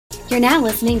You're now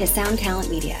listening to Sound Talent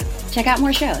Media. Check out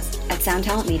more shows at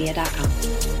soundtalentmedia.com.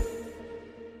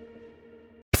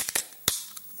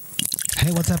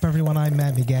 Hey, what's up, everyone? I'm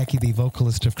Matt McGachy, the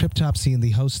vocalist of Cryptopsy and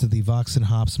the host of the Vox and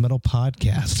Hops Metal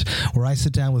Podcast, where I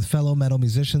sit down with fellow metal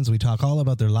musicians. We talk all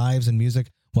about their lives and music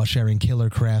while sharing killer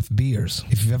craft beers.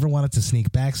 If you've ever wanted to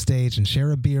sneak backstage and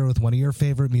share a beer with one of your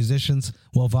favorite musicians,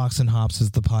 well, Vox and Hops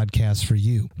is the podcast for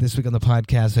you. This week on the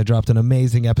podcast, I dropped an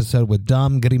amazing episode with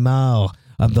Dom Grimal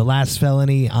of The Last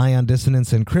Felony, Ion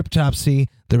Dissonance, and Cryptopsy.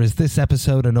 There is this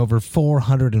episode and over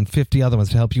 450 other ones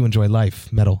to help you enjoy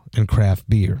life, metal, and craft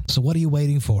beer. So what are you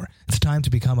waiting for? It's time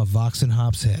to become a Vox and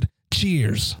Hops head.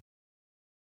 Cheers!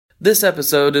 This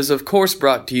episode is, of course,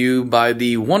 brought to you by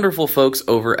the wonderful folks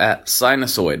over at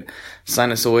Sinusoid.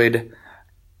 Sinusoid,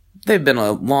 they've been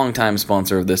a long-time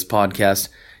sponsor of this podcast.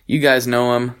 You guys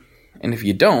know them, and if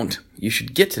you don't, you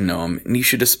should get to know them, and you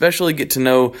should especially get to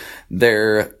know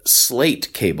their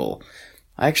Slate cable.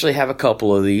 I actually have a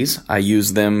couple of these. I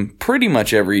use them pretty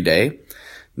much every day.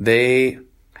 They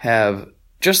have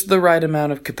just the right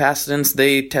amount of capacitance.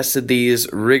 They tested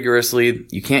these rigorously.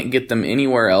 You can't get them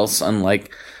anywhere else,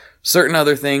 unlike certain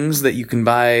other things that you can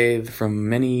buy from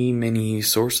many, many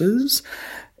sources.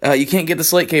 You can't get the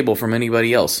Slate cable from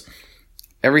anybody else.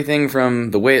 Everything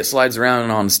from the way it slides around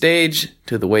on stage,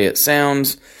 to the way it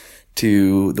sounds,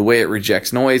 to the way it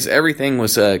rejects noise, everything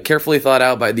was carefully thought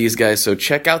out by these guys. So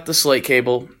check out the Slate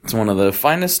cable. It's one of the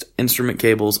finest instrument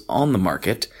cables on the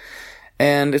market.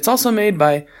 And it's also made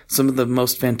by some of the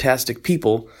most fantastic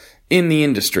people in the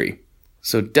industry.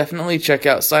 So definitely check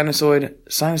out Sinusoid,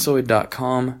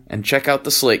 sinusoid.com, and check out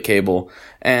the Slate cable,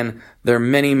 and there are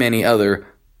many, many other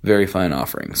very fine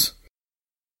offerings.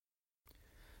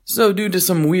 So due to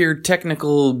some weird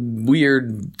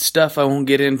stuff I won't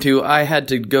get into, I had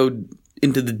to go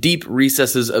into the deep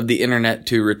recesses of the internet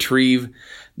to retrieve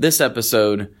this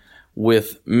episode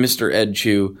with Mr. Ed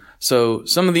Chu. So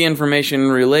some of the information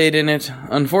relayed in it,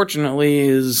 unfortunately,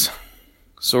 is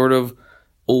sort of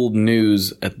old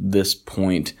news at this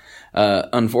point.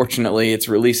 Unfortunately, it's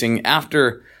releasing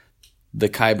after the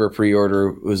Kyber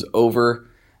pre-order was over.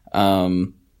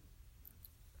 Many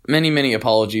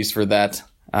apologies for that.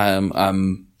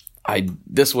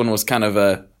 This one was kind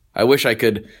of I wish I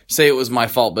could say it was my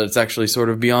fault, but it's actually sort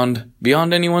of beyond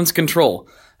anyone's control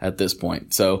at this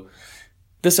point. So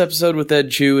this episode with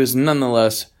Ed Chu is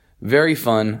nonetheless very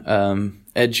fun.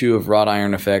 Ed Chu of Wrought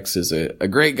Iron Effects is a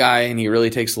great guy, and he really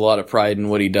takes a lot of pride in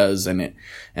what he does, and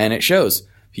it shows.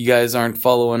 If you guys aren't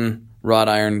following Wrought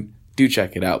Iron, do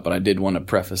check it out, but I did want to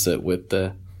preface it with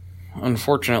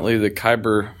unfortunately, the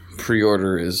Kyber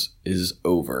pre-order is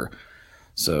over.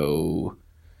 So,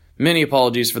 many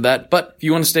apologies for that, but if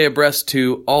you want to stay abreast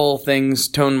to all things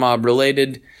Tone Mob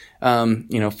related,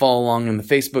 follow along in the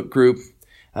Facebook group,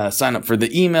 sign up for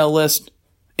the email list,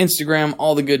 Instagram,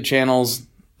 all the good channels.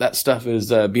 That stuff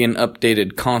is being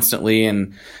updated constantly,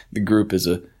 and the group is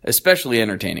especially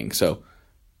entertaining. So,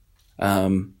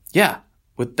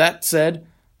 with that said,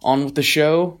 on with the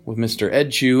show with Mr.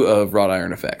 Ed Chu of Wrought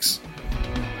Iron Effects.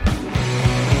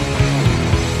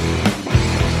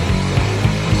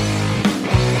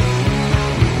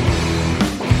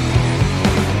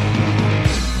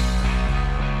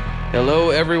 Hello,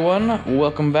 everyone.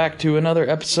 Welcome back to another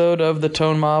episode of the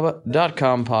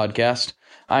ToneMob.com podcast.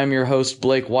 I'm your host,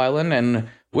 Blake Weiland, and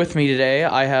with me today,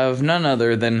 I have none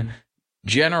other than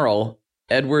General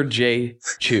Edward J.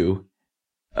 Chu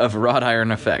of Wrought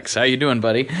Iron Effects. How you doing,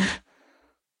 buddy?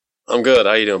 I'm good.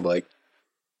 How you doing, Blake?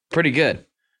 Pretty good.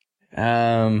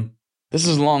 This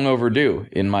is long overdue,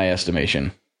 in my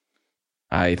estimation.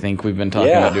 I think we've been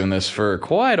talking about doing this for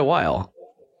quite a while.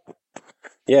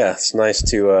 Yeah, it's nice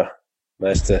to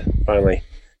finally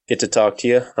get to talk to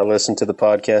you. I listen to the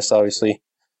podcast, obviously,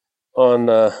 on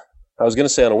I was going to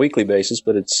say on a weekly basis,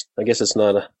 but I guess it's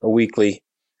not a weekly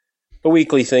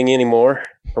thing anymore.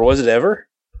 Or was it ever?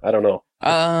 I don't know.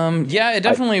 Yeah, it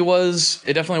definitely was.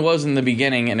 It definitely was in the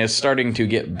beginning, and it's starting to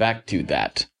get back to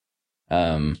that.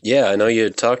 Yeah, I know you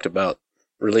had talked about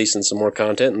releasing some more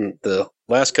content, and the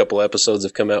last couple episodes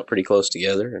have come out pretty close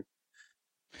together.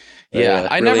 Yeah,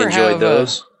 I really never enjoyed have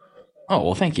those. Oh,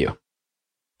 well, thank you.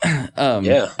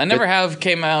 Yeah, I never have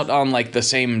came out on like the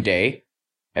same day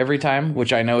every time,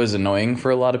 which I know is annoying for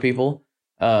a lot of people.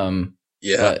 Yeah,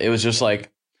 but it was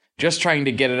just trying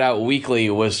to get it out weekly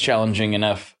was challenging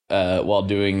enough while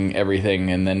doing everything,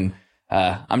 and then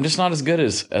I'm just not as good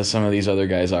as some of these other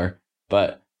guys are.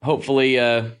 But hopefully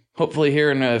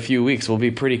here in a few weeks we'll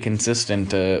be pretty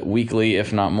consistent weekly,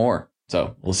 if not more.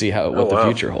 So we'll see what the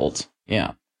future holds.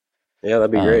 Yeah. Yeah,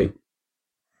 that'd be great.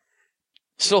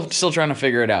 Still trying to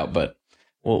figure it out, but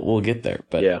we'll get there.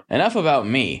 But yeah. Enough about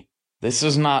me. this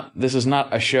is not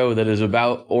a show that is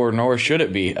about, or nor should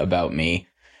it be about me.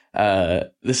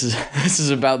 This is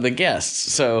about the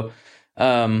guests. So,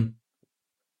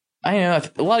 I know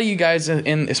a lot of you guys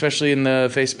especially in the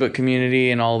Facebook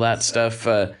community and all that stuff,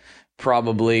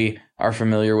 probably are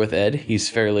familiar with Ed. He's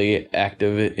fairly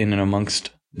active in and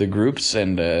amongst the groups,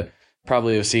 and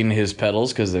probably have seen his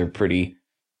pedals because they're pretty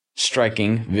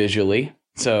striking visually.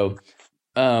 So,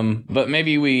 but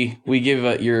maybe we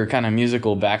give your kind of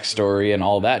musical backstory and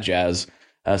all that jazz,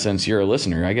 since you're a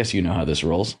listener. I guess you know how this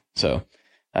rolls. So,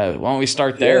 why don't we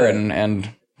start there, and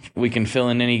we can fill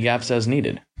in any gaps as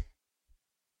needed.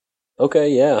 Okay,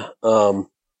 yeah.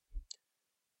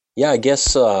 I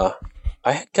guess I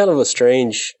had kind of a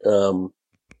strange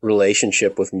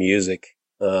relationship with music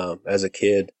as a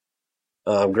kid.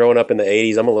 Growing up in the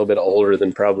 80s, I'm a little bit older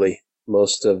than probably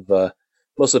most of the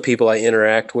people I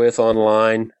interact with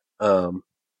online. Let's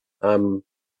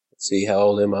see, how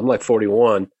old am I? I'm like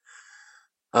 41.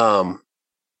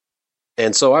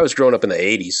 And so I was growing up in the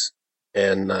 80s,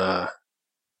 and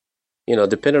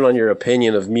depending on your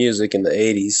opinion of music in the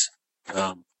 80s,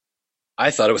 I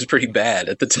thought it was pretty bad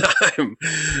at the time.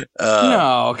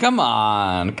 No, come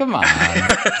on.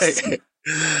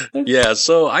 Yeah,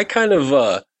 so I kind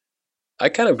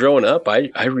of growing up,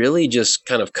 I really just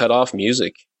kind of cut off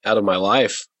music out of my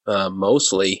life,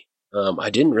 mostly.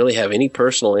 I didn't really have any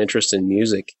personal interest in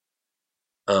music,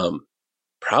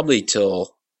 probably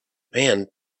till the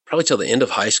end of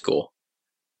high school,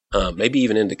 maybe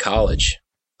even into college.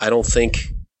 I don't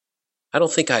think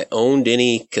I owned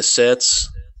any cassettes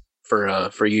for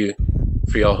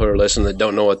y'all who are listening that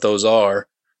don't know what those are.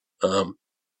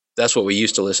 That's what we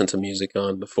used to listen to music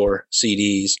on before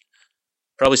CDs.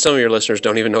 Probably some of your listeners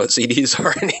don't even know what CDs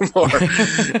are anymore.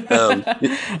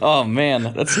 Oh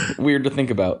man, that's weird to think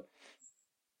about.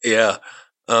 Yeah.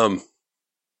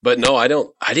 But no, I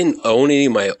didn't own any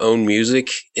of my own music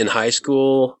in high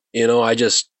school.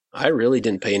 I really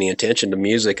didn't pay any attention to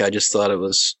music. I just thought it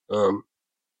was,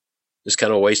 just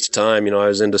kind of a waste of time. I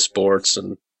was into sports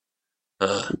and,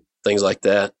 things like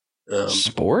that.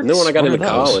 Sports? And then when I got into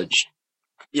college,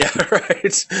 yeah,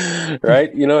 right.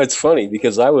 Right. It's funny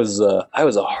because I was a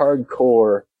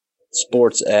hardcore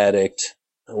sports addict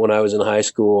when I was in high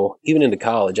school, even into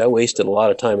college. I wasted a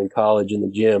lot of time in college in the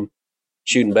gym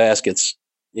shooting baskets.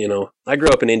 I grew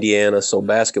up in Indiana, so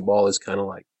basketball is kind of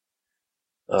like,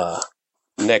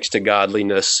 next to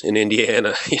godliness in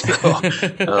Indiana,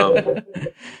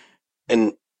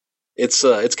 and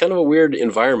it's kind of a weird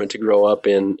environment to grow up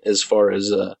in as far as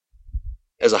a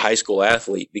high school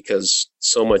athlete, because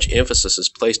so much emphasis is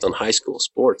placed on high school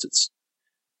sports.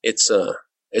 It's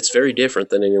very different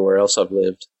than anywhere else I've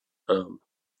lived.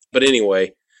 But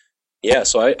anyway, yeah,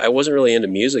 so I wasn't really into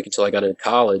music until I got into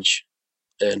college,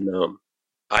 and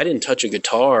I didn't touch a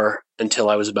guitar until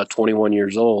I was about 21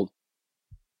 years old.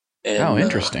 And,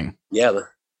 interesting.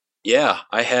 Yeah,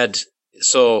 I had,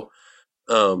 so,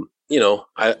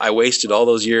 I wasted all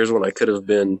those years when I could have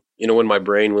been, when my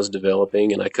brain was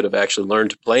developing and I could have actually learned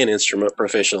to play an instrument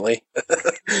proficiently.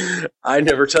 I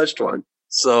never touched one.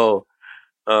 So,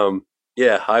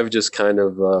 I've just kind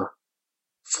of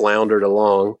floundered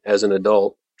along as an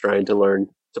adult trying to learn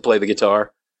to play the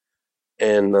guitar.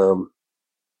 And,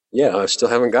 I still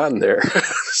haven't gotten there.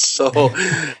 So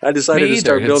I decided to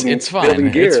start building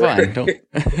gear. It's fine. Don't.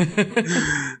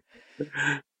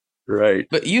 Right.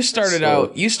 But you started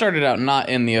out not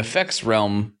in the effects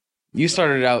realm. You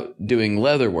started out doing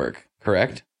leather work,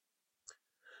 correct?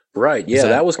 Right. Yeah,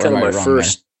 that was kind of my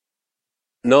first.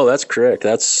 No, that's correct.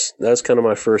 That's kind of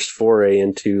my first foray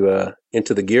into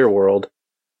the gear world.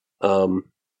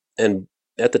 And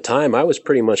at the time I was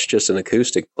pretty much just an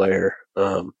acoustic player.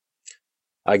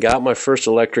 I got my first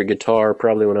electric guitar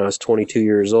probably when I was 22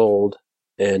 years old,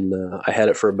 and I had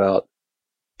it for about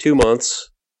 2 months,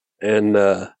 and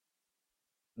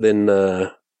then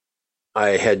I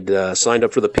had signed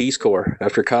up for the Peace Corps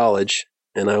after college,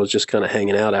 and I was just kind of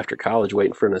hanging out after college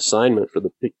waiting for an assignment for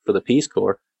the Peace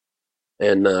Corps,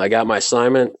 and I got my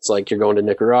assignment. It's like, you're going to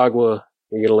Nicaragua,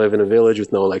 you're going to live in a village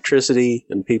with no electricity,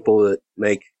 and people that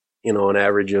make an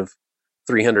average of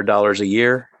 $300 a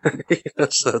year.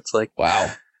 So it's like,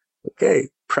 wow, okay,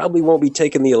 probably won't be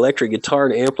taking the electric guitar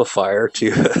and amplifier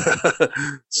to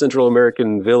Central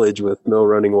American village with no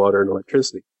running water and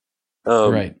electricity.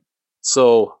 Right.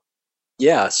 So,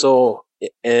 yeah. So,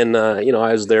 and,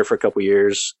 I was there for a couple of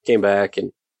years, came back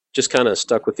and just kind of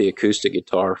stuck with the acoustic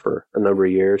guitar for a number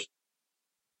of years.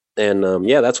 And,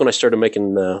 that's when I started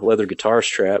making leather guitar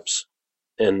straps.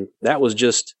 And that was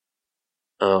just,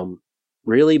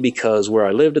 really because where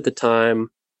I lived at the time,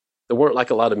 there weren't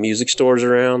like a lot of music stores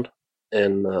around.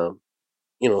 And,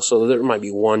 so there might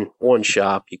be one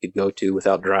shop you could go to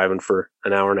without driving for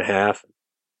an hour and a half.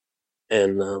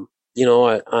 And,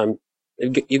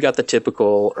 you got the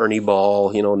typical Ernie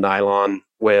Ball, nylon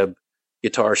web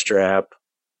guitar strap.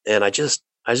 And I was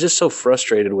just so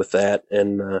frustrated with that.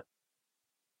 And,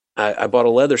 I bought a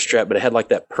leather strap, but it had like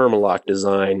that Permalock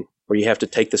design where you have to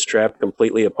take the strap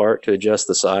completely apart to adjust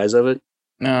the size of it.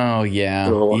 Oh yeah.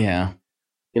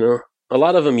 Yeah. A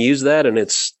lot of them use that, and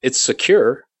it's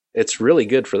secure. It's really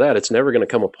good for that. It's never going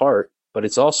to come apart, but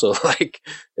it's also like,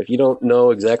 if you don't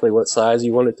know exactly what size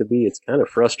you want it to be, it's kind of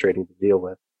frustrating to deal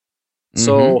with.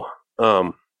 So,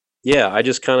 I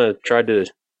just kind of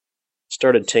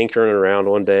started tinkering around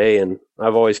one day, and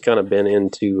I've always kind of been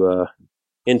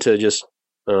into just,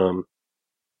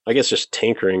 I guess just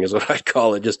tinkering is what I'd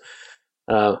call it. Just,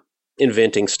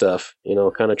 inventing stuff,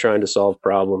 kind of trying to solve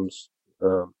problems,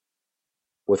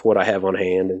 with what I have on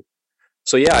hand. And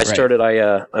so, I started,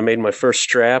 I made my first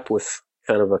strap with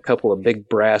kind of a couple of big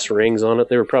brass rings on it.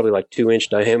 They were probably like 2-inch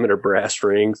diameter brass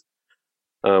rings.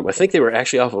 I think they were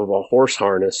actually off of a horse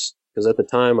harness, because at the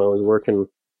time I was working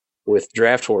with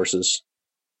draft horses,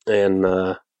 and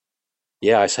I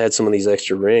had some of these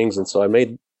extra rings, and so I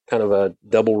made kind of a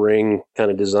double ring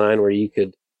kind of design where you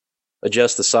could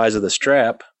adjust the size of the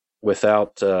strap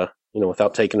without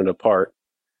taking it apart.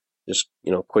 Just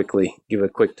quickly give it a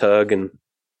quick tug and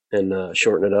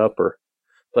shorten it up, or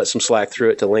let some slack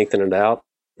through it to lengthen it out,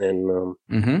 and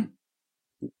and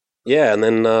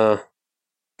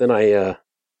then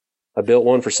I built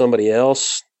one for somebody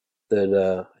else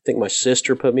that I think my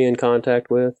sister put me in contact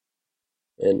with,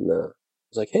 and I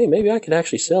was like, hey, maybe I could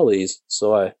actually sell these.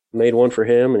 So I made one for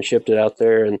him and shipped it out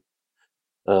there, and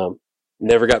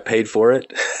never got paid for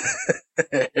it.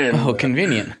 And,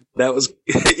 convenient. That was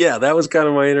kind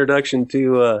of my introduction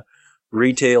to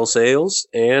retail sales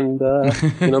and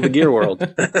the gear world.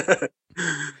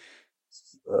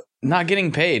 Not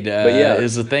getting paid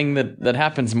is a thing that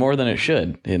happens more than it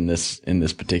should in this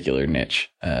particular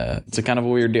niche. It's a kind of a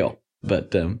weird deal,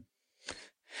 but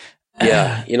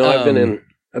I've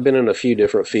been in a few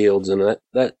different fields, and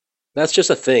that's just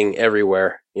a thing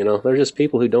everywhere. There's just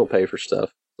people who don't pay for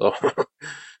stuff. So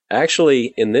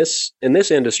actually, in this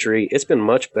industry, it's been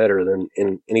much better than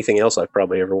in anything else I've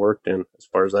probably ever worked in, as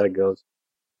far as that goes.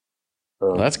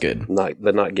 Well, that's good.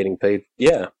 Not getting paid.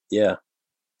 Yeah.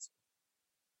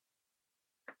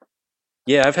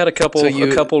 Yeah, I've had a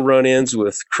couple run-ins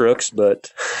with crooks,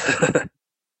 but other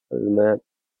than that.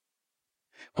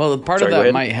 Well, part of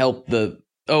that might help I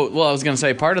was going to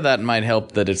say part of that might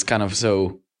help that it's kind of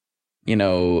so,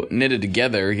 knitted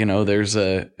together. There's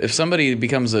if somebody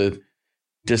becomes a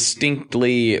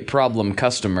distinctly problem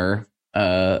customer,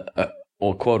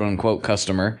 quote unquote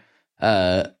customer,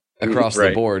 across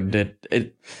the board,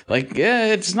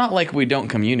 it's not like we don't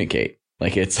communicate.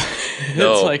 Like it's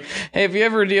it's like, hey, if you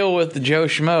ever deal with the Joe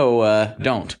Schmo,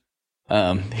 don't.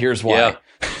 Here's why.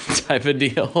 Type of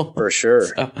deal. For sure.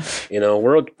 So,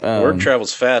 word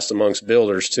travels fast amongst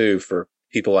builders too, for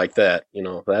people like that.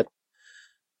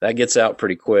 That gets out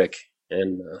pretty quick.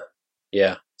 And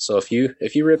so if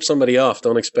you rip somebody off,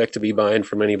 don't expect to be buying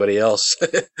from anybody else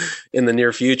in the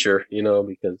near future,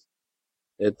 because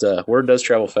word does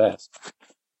travel fast.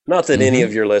 Not that any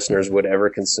of your listeners would ever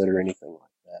consider anything like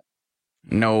that.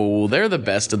 No, they're the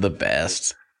best of the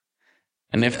best.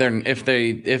 And if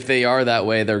they are that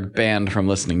way, they're banned from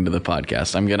listening to the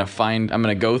podcast. I'm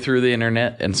gonna go through the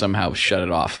internet and somehow shut it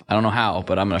off. I don't know how,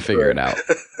 but I'm gonna figure it out.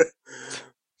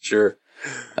 Sure.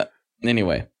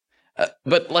 Anyway,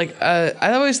 but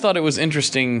I always thought it was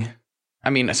interesting.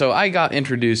 I mean, so I got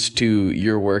introduced to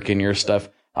your work and your stuff,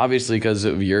 obviously because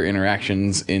of your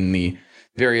interactions in the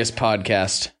various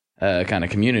podcast kind of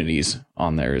communities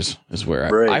on there is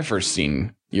where I first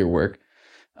seen your work.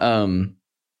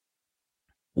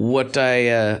 What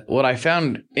I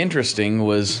found interesting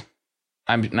was,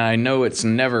 I know it's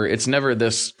never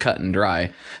this cut and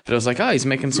dry, but I was like, oh, he's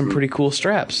making some pretty cool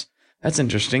straps. That's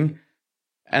interesting.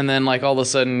 And then all of a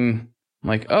sudden, I'm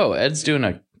like, oh, Ed's doing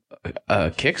a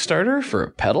Kickstarter for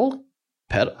a pedal.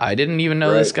 I didn't even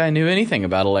know this guy knew anything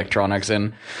about electronics.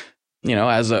 And,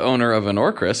 as the owner of an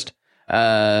Orcrist,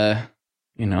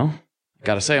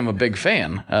 got to say I'm a big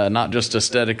fan, not just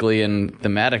aesthetically and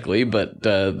thematically, but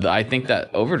I think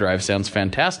that overdrive sounds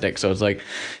fantastic. So it's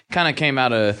kind of came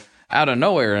out of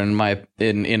nowhere in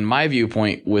my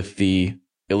viewpoint with the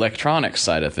electronics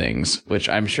side of things, which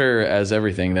I'm sure, as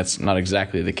everything, that's not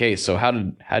exactly the case. So how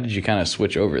did you kind of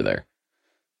switch over there?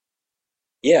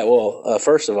 Yeah, well,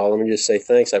 first of all, let me just say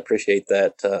thanks. I appreciate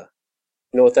that.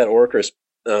 With that Orcrist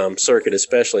circuit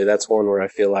especially, that's one where I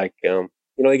feel like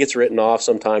it gets written off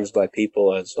sometimes by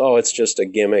people as, oh, it's just a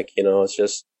gimmick,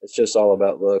 it's just all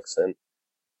about looks. And,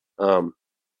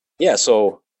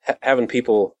 so having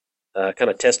people, kind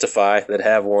of testify that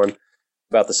have one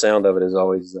about the sound of it is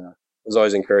always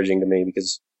encouraging to me,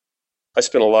 because I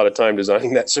spent a lot of time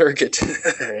designing that circuit.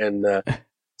 And,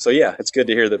 so yeah, it's good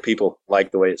to hear that people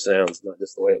like the way it sounds, not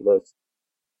just the way it looks.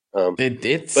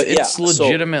 It's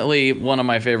legitimately one of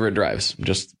my favorite drives.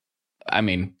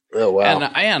 Oh wow!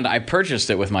 And I purchased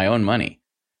it with my own money.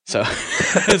 So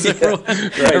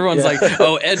everyone's like,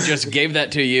 "Oh, Ed just gave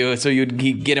that to you, so you'd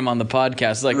get him on the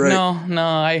podcast." Like, no,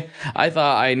 I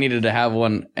thought I needed to have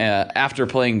one after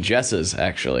playing Jess's,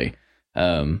 actually.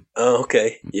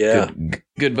 Okay, yeah.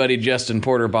 Good buddy Justin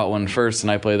Porter bought one first,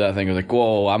 and I played that thing. I was like,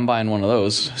 "Whoa, I'm buying one of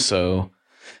those." So,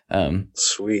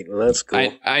 sweet. Well, that's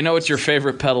cool. I know it's your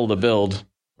favorite pedal to build.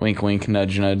 Wink, wink,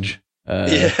 nudge, nudge.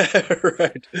 Yeah,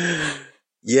 right.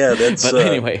 Yeah, that's. But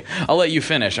anyway, I'll let you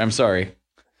finish. I'm sorry.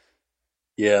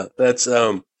 Yeah, that's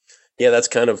that's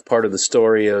kind of part of the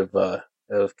story of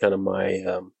kind of my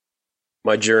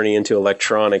my journey into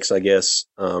electronics, I guess.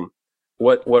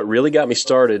 What really got me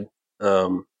started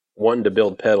wanting to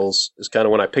build pedals is kind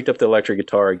of when I picked up the electric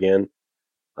guitar again.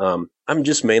 I'm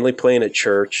just mainly playing at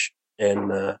church,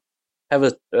 and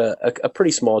have a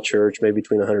pretty small church, maybe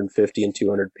between 150 and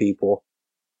 200 people,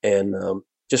 and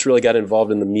just really got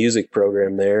involved in the music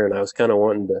program there, and I was kind of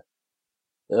wanting to,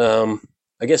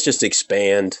 I guess, just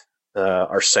expand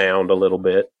our sound a little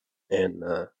bit. And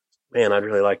man, I'd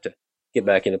really like to get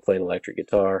back into playing electric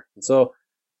guitar. And so,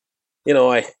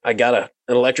 I got an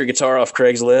electric guitar off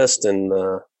Craigslist, and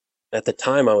at the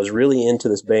time I was really into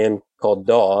this band called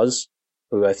Dawes,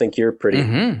 who I think you're pretty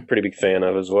big fan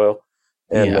of as well.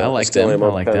 And I like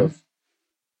them.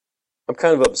 I'm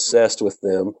kind of obsessed with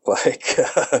them. Like,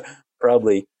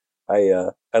 probably,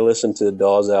 I listened to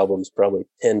Dawes albums probably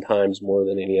 10 times more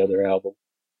than any other album.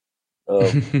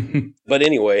 But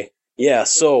anyway, yeah.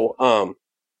 So,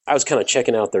 I was kind of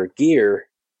checking out their gear,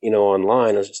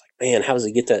 online. I was just like, man, how does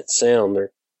he get that sound?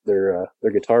 Their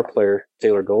guitar player,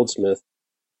 Taylor Goldsmith,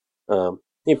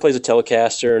 he plays a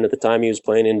Telecaster, and at the time he was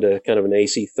playing into kind of an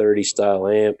AC30 style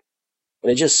amp,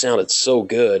 and it just sounded so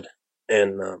good.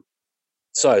 And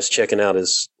so I was checking out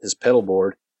his pedal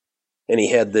board, and he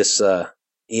had this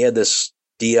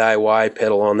DIY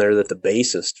pedal on there that the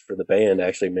bassist for the band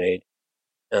actually made,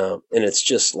 and it's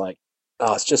just like,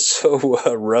 it's just so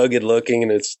rugged looking,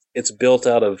 and it's built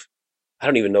out of, I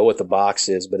don't even know what the box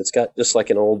is, but it's got just like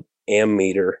an old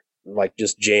ammeter, like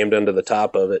just jammed under the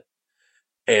top of it.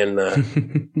 And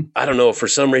I don't know, for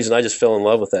some reason I just fell in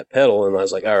love with that pedal, and I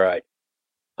was like, all right,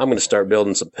 I'm going to start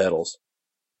building some pedals.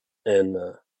 And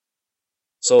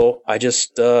so I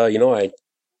just, I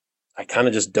kind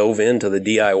of just dove into the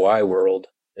DIY world,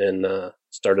 and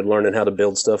started learning how to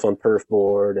build stuff on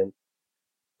Perfboard, and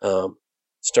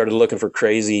started looking for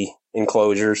crazy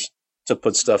enclosures to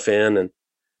put stuff in.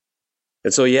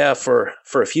 And so, yeah, for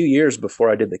a few years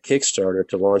before I did the Kickstarter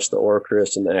to launch the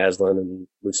Orcrist and the Aslan and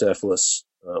Bucephalus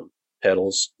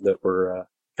pedals that were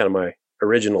kind of my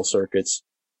original circuits,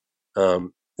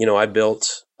 I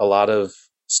built a lot of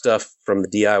stuff from the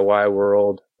DIY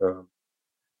world,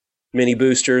 mini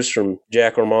boosters from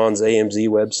Jack Ormond's AMZ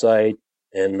website,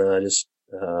 and just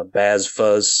Baz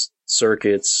Fuzz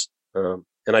circuits, and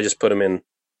I just put them in,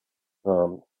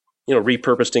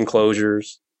 repurposed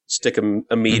enclosures, stick a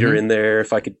meter in there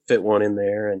if I could fit one in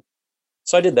there. And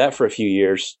so I did that for a few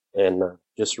years, and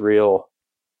just real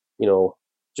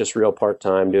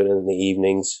part-time, doing it in the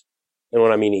evenings. And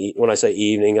when I say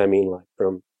evening, I mean like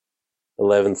from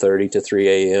 11:30 to 3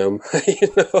 a.m.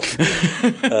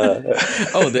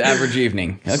 The average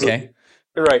evening. Okay.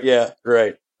 So, right. Yeah.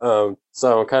 Right. So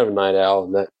I'm kind of a night owl,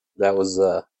 and that was,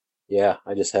 I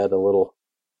just had a little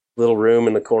room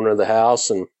in the corner of the house,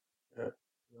 and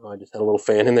I just had a little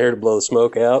fan in there to blow the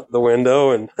smoke out the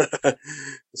window. And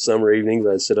summer evenings,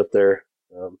 I'd sit up there,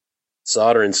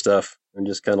 soldering stuff and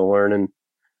just kind of learning,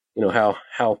 how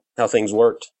things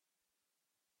worked.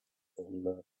 And,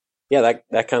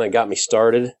 that kind of got me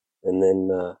started. And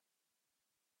then,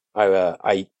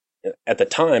 I at the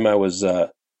time I was,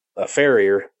 a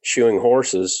farrier shoeing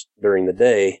horses during the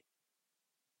day.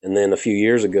 And then a few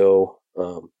years ago,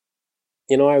 I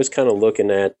was kind of looking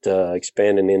at,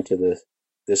 expanding into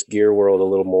this gear world a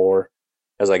little more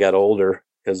as I got older,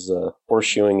 because,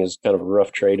 horseshoeing is kind of a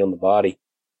rough trade on the body.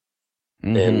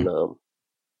 And,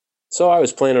 so I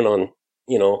was planning on,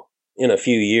 in a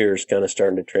few years, kind of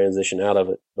starting to transition out of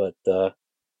it. But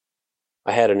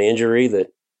I had an injury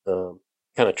that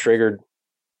kind of triggered.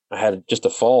 I had just a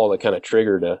fall that kind of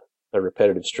triggered a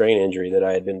repetitive strain injury that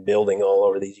I had been building all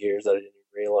over these years that I didn't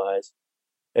even realize.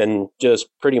 and just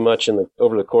pretty much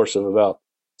over the course of about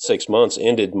 6 months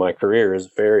ended my career as a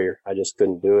farrier. I just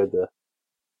couldn't do it,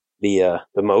 the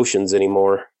motions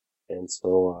anymore. And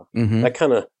so that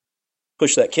kind of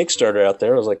pushed that Kickstarter out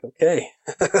there. I was like, okay,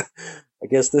 I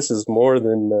guess this is more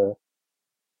than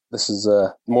I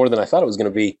thought it was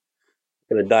going to be.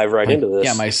 I'm going to dive right into this.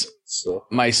 Yeah,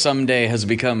 my someday has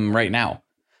become right now.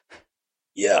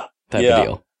 Yeah. Type of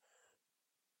deal.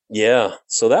 Yeah.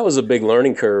 So that was a big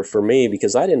learning curve for me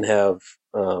because I didn't have,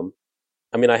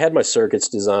 I had my circuits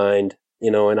designed,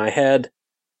 and I had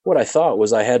what I thought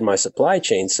was I had my supply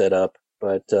chain set up,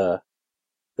 but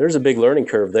there's a big learning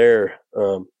curve there.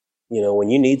 When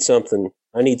you need something,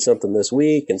 I need something this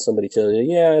week, and somebody tells you,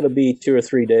 yeah, it'll be 2 or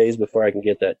 3 days before I can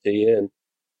get that to you. And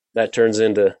that turns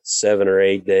into 7 or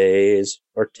 8 days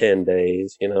or 10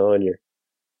 days, and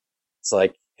it's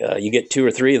like, you get 2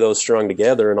 or 3 of those strung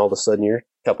together and all of a sudden you're a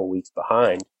couple weeks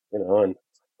behind, and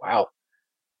wow.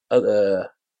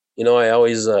 I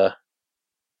always, I'd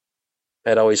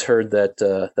always heard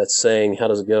that saying, how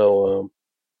does it go?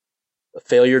 A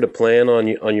failure to plan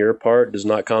on your part does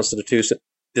not constitute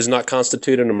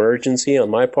an emergency on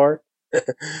my part.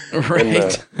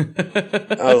 Right.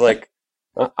 And, I was like,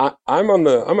 I'm on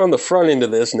the front end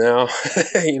of this now,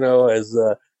 as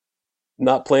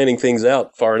not planning things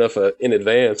out far enough in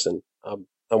advance, and I'm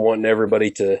wanting everybody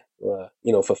to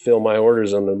fulfill my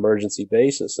orders on an emergency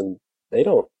basis, and they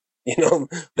don't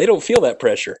feel that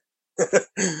pressure.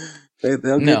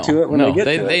 They'll get to it when they get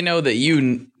to it. They know that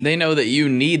you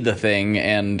need the thing,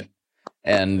 and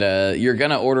you're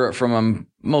gonna order it from them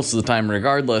most of the time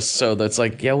regardless. So that's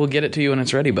like, yeah, we'll get it to you when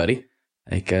it's ready, buddy.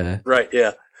 Like, right,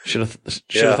 yeah. Should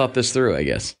have thought this through, I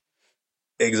guess.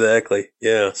 Exactly,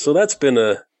 yeah. So that's been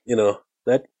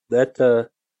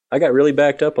I got really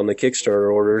backed up on the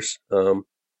Kickstarter orders.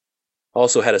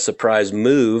 Also had a surprise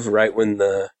move right in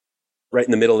the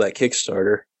middle of that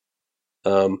Kickstarter,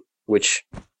 which,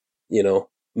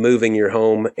 moving your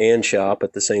home and shop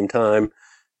at the same time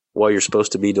while you're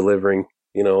supposed to be delivering,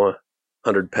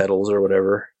 100 pedals or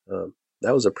whatever.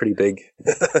 That was a pretty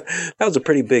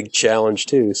big challenge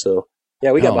too. So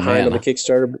yeah, we got behind on the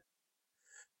Kickstarter,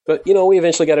 but we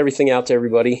eventually got everything out to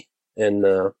everybody, and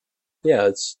yeah,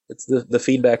 it's the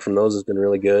feedback from those has been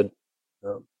really good.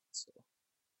 So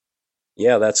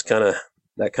yeah, that kind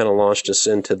of launched us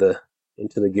into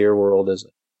the gear world as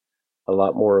a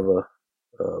lot more of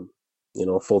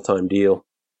a full-time deal.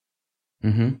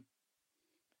 Mm-hmm.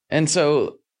 And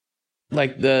so,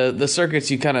 like the circuits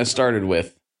you kind of started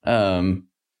with, let's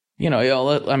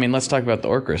talk about the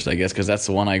Orcrist, I guess, because that's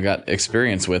the one I got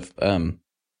experience with.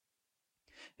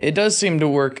 It does seem to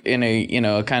work in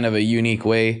a kind of a unique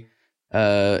way.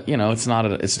 It's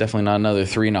definitely not another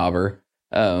 3-knobber.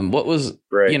 What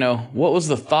was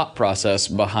the thought process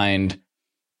behind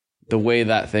the way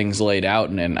that thing's laid out?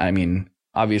 And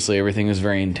obviously everything was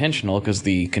very intentional because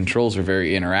the controls are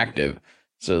very interactive.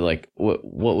 So like, what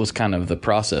was kind of the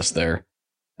process there,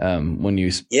 when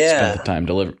you spent the time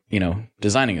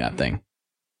designing that thing?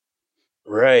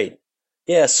 Right.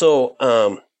 Yeah. So,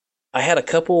 I had a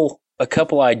couple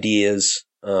ideas.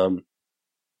 The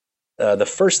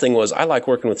first thing was I like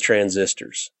working with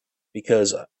transistors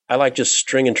because I like just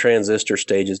stringing transistor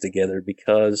stages together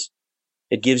because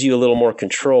it gives you a little more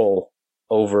control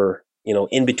over,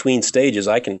 in between stages.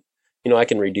 I can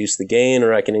reduce the gain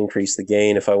or I can increase the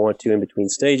gain if I want to in between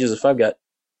stages. If I've got,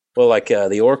 the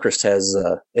Orcrist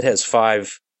has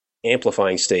 5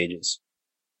 amplifying stages.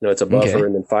 It's a buffer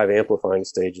and then 5 amplifying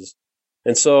stages.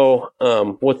 And so,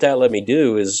 what that let me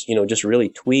do is, just really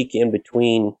tweak in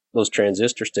between those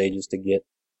transistor stages to get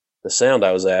the sound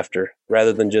I was after,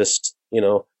 rather than just,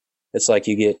 it's like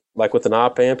you get, like with an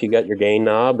op amp, you got your gain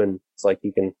knob, and it's like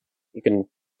you can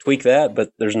tweak that,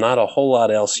 but there's not a whole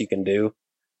lot else you can do.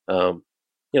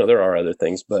 There are other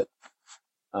things, but,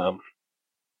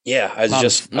 yeah, I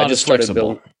just started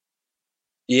building.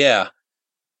 Yeah.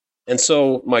 And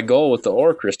so my goal with the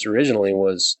Orcrist originally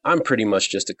was I'm pretty much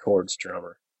just a chords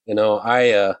drummer.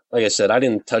 Like I said, I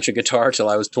didn't touch a guitar till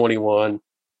I was 21.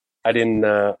 I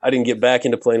didn't get back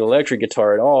into playing electric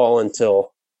guitar at all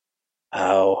until,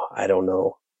 I don't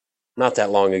know, not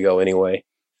that long ago anyway.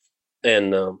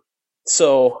 And,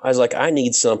 so I was like, I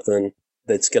need something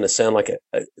that's going to sound like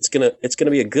it's going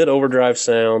to be a good overdrive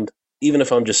sound, even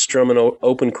if I'm just strumming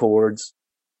open chords.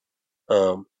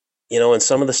 And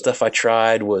some of the stuff I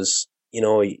tried was,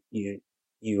 you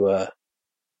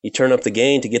turn up the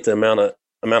gain to get the amount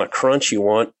of crunch you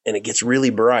want, and it gets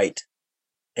really bright,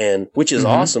 and which is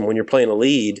awesome when you're playing a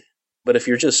lead. But if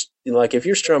you're just if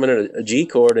you're strumming a G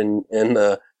chord and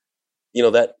that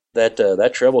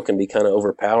treble can be kind of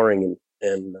overpowering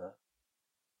and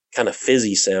kind of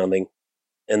fizzy sounding.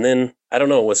 And then, I don't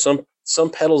know, with some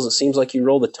pedals, it seems like you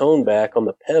roll the tone back on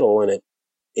the pedal and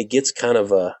it gets kind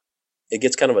of a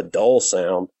dull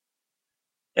sound.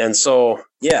 And so,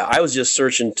 yeah, I was just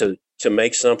searching to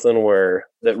make something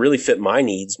that really fit my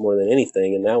needs more than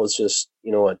anything. And that was just,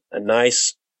 a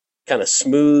nice kind of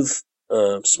smooth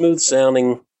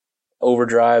sounding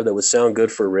overdrive that would sound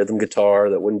good for a rhythm guitar,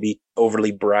 that wouldn't be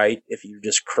overly bright if you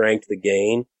just cranked the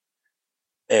gain.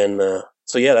 And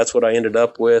so, yeah, that's what I ended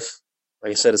up with.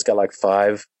 Like I said, it's got like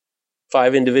five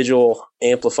individual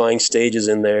amplifying stages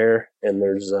in there, and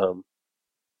there's a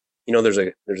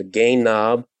gain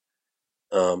knob,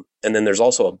 and then there's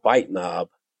also a bite knob.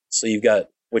 So you've got,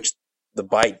 which the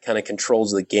bite kind of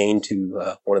controls the gain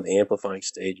to one of the amplifying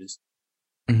stages.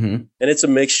 Mm-hmm. And it's a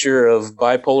mixture of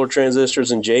bipolar transistors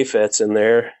and JFETs in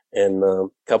there, and a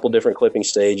couple different clipping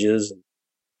stages.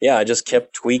 Yeah, I just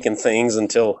kept tweaking things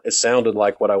until it sounded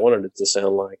like what I wanted it to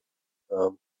sound like.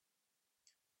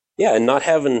 Yeah, and not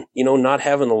having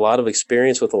a lot of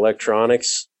experience with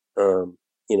electronics,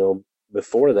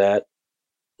 before that,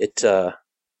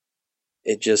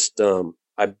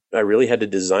 I really had to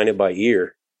design it by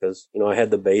ear, because, I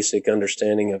had the basic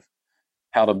understanding of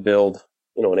how to build,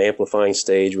 an amplifying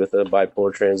stage with a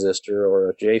bipolar transistor or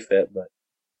a JFET, but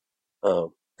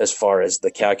as far as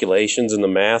the calculations and the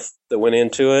math that went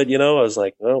into it, I was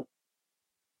like, well,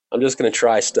 I'm just going to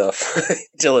try stuff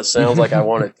until it sounds like I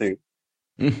want it to.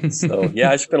 So yeah,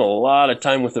 I spent a lot of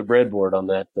time with the breadboard on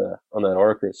that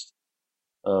Orchestra,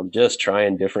 just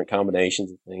trying different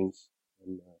combinations of things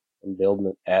and building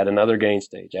it. Add another gain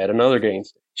stage.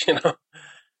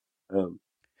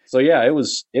 So yeah, it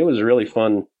was really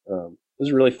fun. It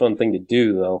was a really fun thing to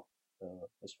do, though,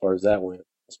 as far as that went.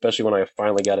 Especially when I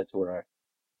finally got it to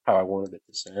how I wanted it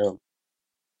to sound.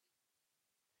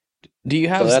 Do you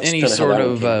have any sort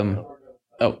of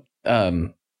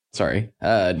sorry.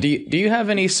 Do you have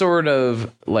any sort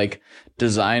of like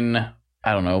design,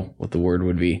 I don't know what the word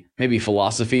would be, maybe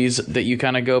philosophies that you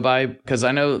kind of go by? Because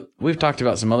I know we've talked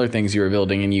about some other things you were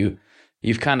building, and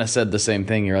you've kind of said the same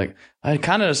thing. You're like, I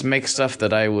kind of just make stuff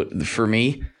that I would for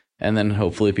me, and then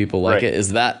hopefully people like it.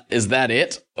 Is that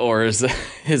it, or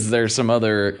is there some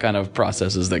other kind of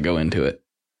processes that go into it?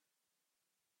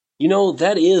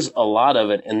 That is a lot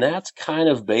of it, and that's kind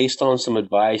of based on some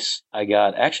advice I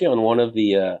got actually on one of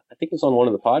the, I think it was on one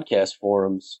of the podcast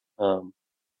forums,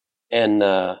 and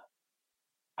I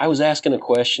was asking a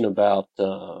question about,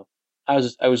 I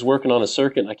was working on a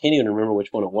circuit, and I can't even remember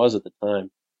which one it was at the time,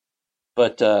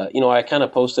 but I kind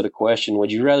of posted a question: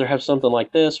 would you rather have something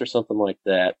like this or something like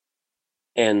that?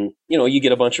 And you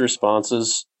get a bunch of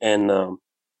responses, and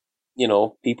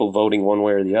people voting one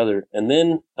way or the other, and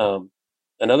then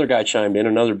another guy chimed in,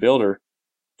 another builder,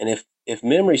 and if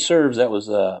memory serves, that was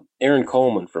Aaron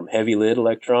Coleman from Heavy Lid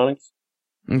Electronics.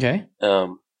 Okay.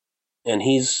 And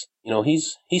he's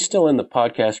still in the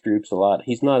podcast groups a lot.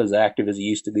 He's not as active as he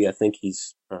used to be. I think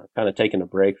he's kind of taken a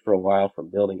break for a while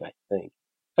from building, I think.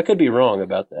 I could be wrong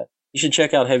about that. You should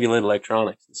check out Heavy Lid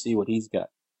Electronics and see what he's got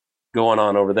going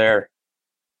on over there.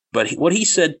 But what he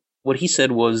said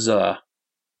was,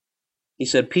 he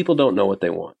said people don't know what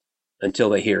they want until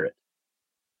they hear it.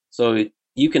 So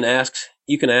you can ask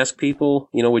people,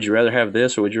 would you rather have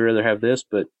this or would you rather have this?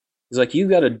 But it's like, you've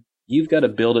got to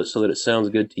build it so that it sounds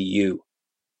good to you.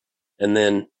 And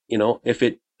then,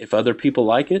 if other people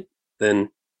like it,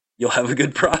 then you'll have a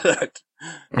good product.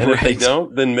 And if they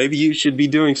don't, then maybe you should be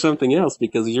doing something else,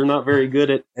 because you're not very good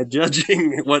at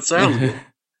judging what sounds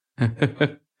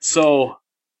good. So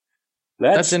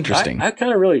that's interesting. I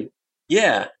kind of really,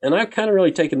 yeah. And I've kind of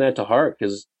really taken that to heart,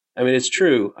 because it's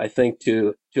true. I think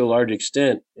to a large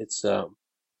extent, it's,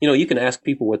 you can ask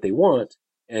people what they want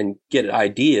and get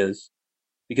ideas,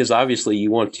 because obviously you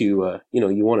want to,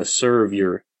 you want to serve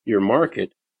your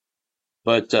market.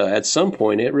 But at some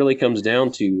point, it really comes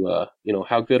down to,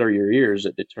 how good are your ears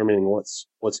at determining what's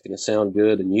going to sound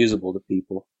good and usable to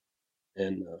people.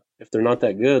 And if they're not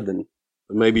that good, then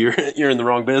maybe you're in the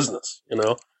wrong business,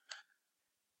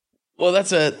 Well,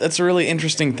 that's a really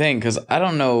interesting thing, because I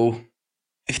don't know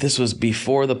if this was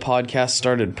before the podcast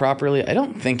started properly. I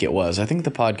don't think it was. I think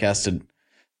the podcast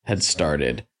had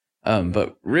started.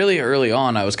 But really early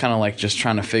on, I was kind of like just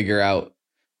trying to figure out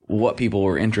what people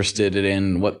were interested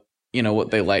in, what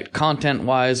they liked content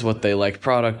wise, what they liked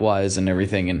product wise, and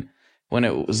everything. And when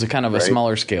it was a kind of a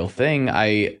smaller scale thing,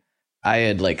 I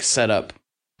had like set up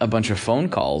a bunch of phone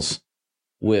calls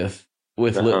with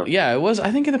it was,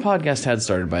 I think the podcast had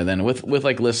started by then with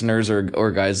like listeners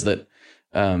or guys that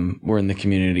were in the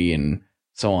community and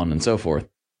so on and so forth.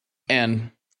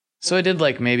 And so I did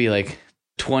like maybe like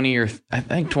 20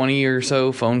 or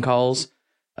so phone calls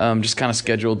just kind of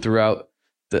scheduled throughout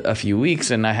a few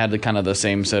weeks, and I had the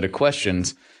same set of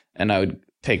questions, and I would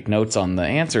take notes on the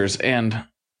answers. And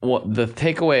what the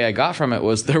takeaway I got from it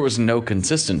was there was no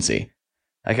consistency.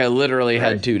 Like, I literally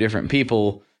had two different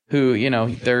people who, you know,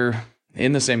 they're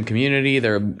in the same community,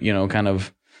 they're, you know, kind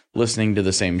of listening to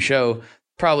the same show,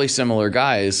 probably similar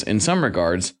guys in some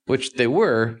regards, which they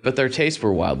were, but their tastes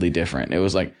were wildly different. It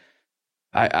was like,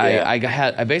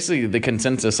 I basically, the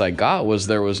consensus I got was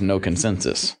there was no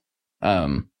consensus.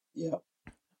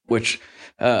 Which,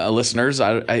 listeners,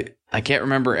 I can't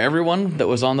remember everyone that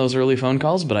was on those early phone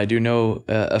calls, but I do know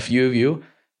a few of you.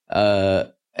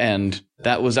 And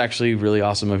that was actually really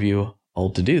awesome of you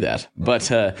all to do that.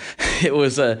 But it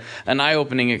was an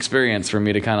eye-opening experience for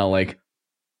me to kind of like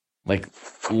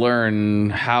learn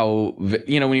how,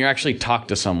 you know, when you actually talk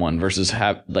to someone versus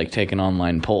take an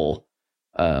online poll.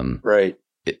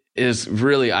 It is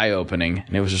really eye-opening.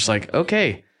 And it was just like,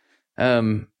 okay,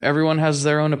 everyone has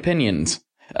their own opinions,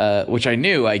 which I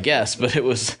knew, I guess, but it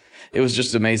was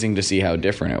just amazing to see how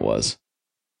different it was.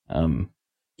 And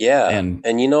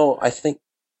you know, I think,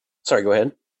 sorry, go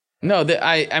ahead. No,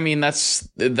 I mean, that's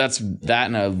that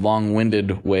in a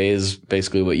long-winded way is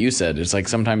basically what you said. It's like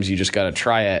sometimes you just got to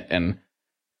try it and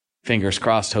fingers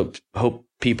crossed, hope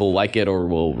people like it or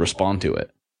will respond to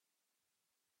it.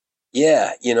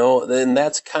 Yeah, you know, then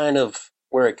that's kind of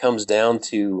where it comes down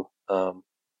to,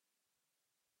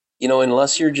 you know,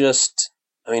 unless you're just,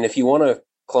 I mean, if you want to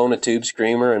clone a Tube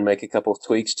Screamer and make a couple of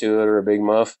tweaks to it or a Big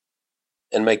Muff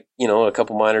and make, you know, a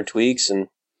couple minor tweaks, and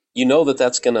you know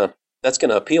that's going to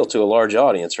appeal to a large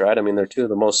audience, right? I mean, they're two of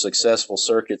the most successful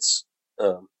circuits,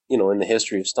 you know, in the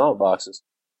history of stomp boxes.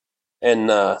 And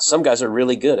some guys are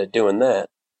really good at doing that.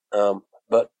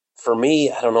 But for me,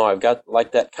 I don't know, I've got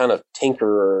like that kind of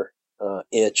tinkerer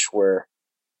itch where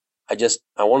I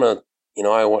want to, you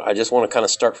know, I just want to kind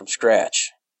of start from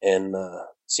scratch and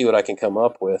see what I can come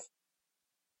up with.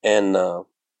 And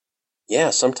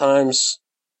sometimes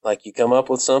like you come up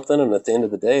with something and at the end of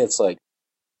the day, it's like,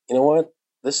 you know what?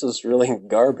 This is really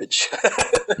garbage.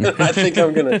 I think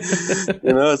I'm going to,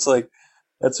 you know, it's like,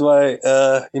 that's why,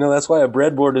 you know, that's why a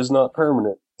breadboard is not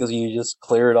permanent, because you just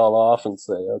clear it all off and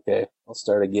say, okay, I'll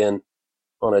start again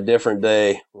on a different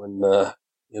day when,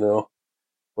 you know,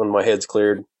 when my head's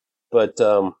cleared. But,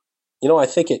 you know, I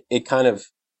think it kind of,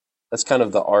 that's kind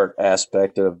of the art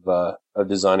aspect of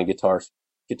designing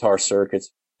guitar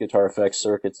circuits, guitar effects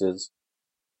circuits is,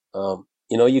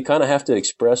 you know, you kind of have to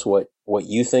express what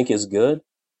you think is good.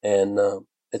 And,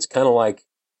 it's kind of like,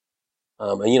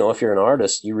 and you know, if you're an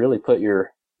artist, you really put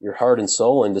your heart and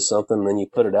soul into something, and then you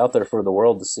put it out there for the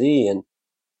world to see. And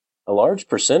a large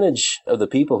percentage of the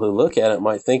people who look at it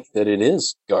might think that it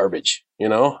is garbage, you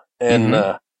know, and,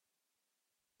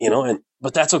 you know,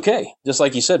 but that's okay. Just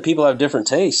like you said, people have different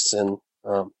tastes, and,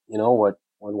 you know, what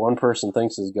one person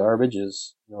thinks is garbage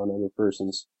is, you know, another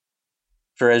person's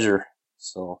treasure.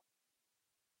 So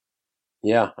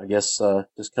yeah, I guess,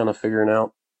 just kind of figuring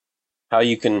out how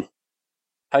you can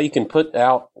put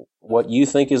out what you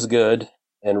think is good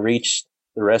and reach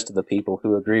the rest of the people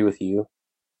who agree with you,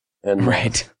 and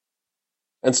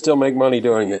and still make money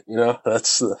doing it. You know,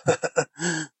 that's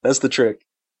the trick.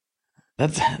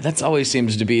 That's always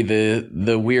seems to be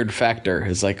the weird factor,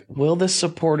 is like, will this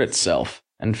support itself?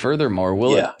 And furthermore,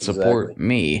 will it support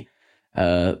me?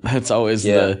 That's always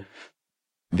the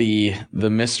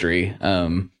mystery.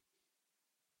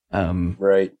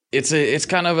 Right. It's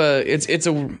kind of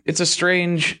a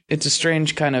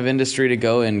strange kind of industry to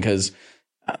go in, because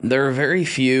there are very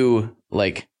few,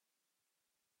 like,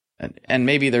 and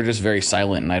maybe they're just very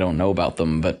silent and I don't know about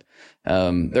them, but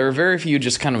there are very few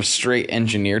just kind of straight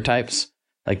engineer types,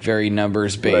 like very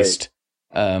numbers based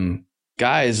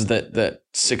guys that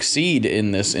succeed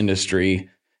in this industry,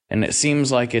 and it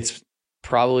seems like it's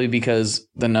probably because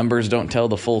the numbers don't tell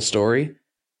the full story.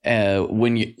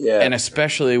 And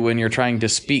especially when you're trying to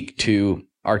speak to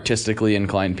artistically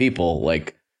inclined people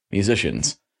like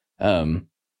musicians,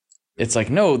 it's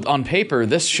like, no, on paper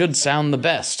this should sound the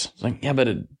best. It's like, yeah, but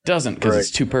it doesn't, because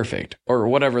it's too perfect, or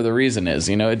whatever the reason is.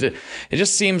 You know, it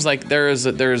just seems like there's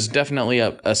definitely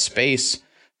a space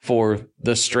for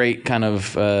the straight kind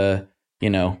of you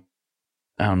know,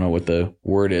 I don't know what the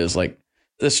word is, like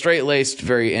the straight laced,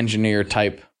 very engineer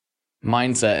type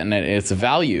mindset, and it's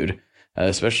valued.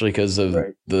 Especially because of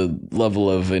the level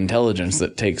of intelligence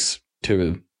that takes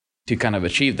to kind of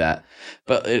achieve that.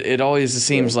 But it always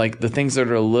seems like the things that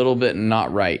are a little bit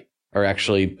not right are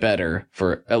actually better,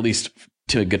 for at least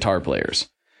to guitar players.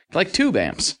 Like tube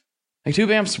amps. Like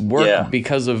tube amps work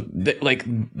because of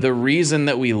the reason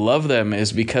that we love them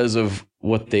is because of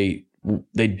what they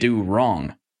do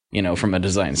wrong, you know, from a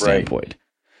design standpoint.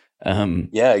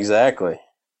 Yeah, exactly.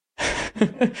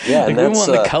 Yeah, like we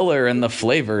want the color and the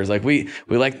flavors. Like we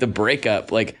like the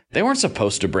breakup. Like they weren't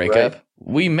supposed to break up.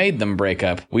 We made them break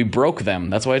up. We broke them.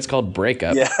 That's why it's called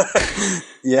breakup. Yeah,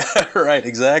 yeah, right,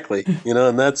 exactly.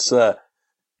 And that's a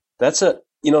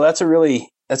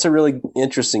really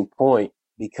interesting point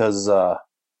because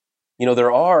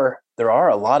there are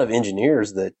a lot of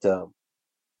engineers that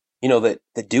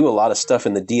that do a lot of stuff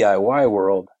in the DIY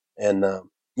world, and I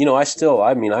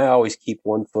always keep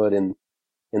one foot in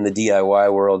the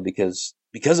DIY world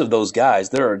because of those guys.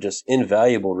 There are just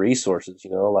invaluable resources.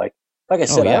 Like I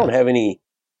said, I don't have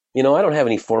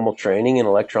any formal training in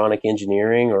electronic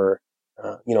engineering or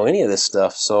any of this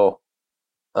stuff. So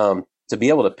to be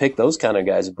able to pick those kind of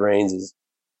guys' brains is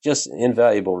just an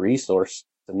invaluable resource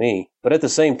to me. But at the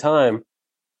same time,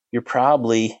 you're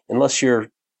probably, unless you're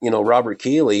Robert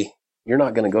Keeley, you're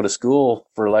not going to go to school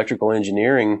for electrical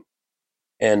engineering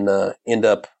and end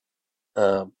up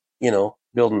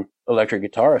building electric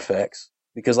guitar effects,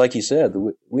 because like you said,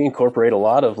 we incorporate a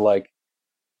lot of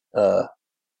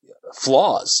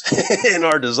flaws in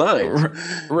our designs.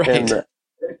 Right. And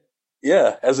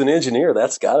as an engineer,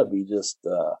 that's got to be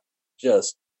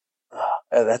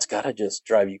that's got to just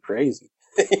drive you crazy.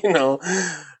 And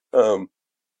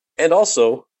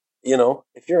also,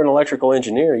 if you're an electrical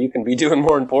engineer, you can be doing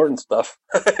more important stuff,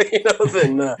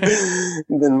 than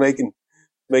making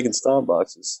stomp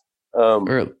boxes.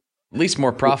 Or at least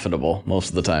more profitable most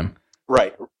of the time.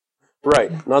 Right.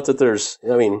 Not that there's,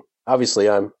 obviously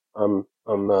I'm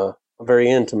very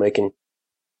into making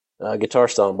guitar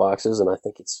stomp boxes, and I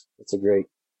think it's a great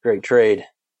trade.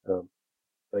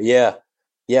 But yeah.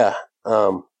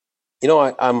 I'm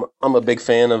a big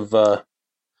fan of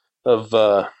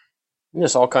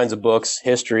just all kinds of books,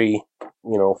 history,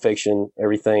 fiction,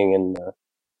 everything, and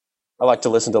I like to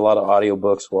listen to a lot of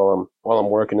audiobooks while I'm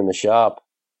working in the shop.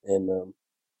 And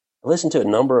I listened to a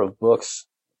number of books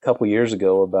a couple years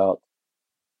ago about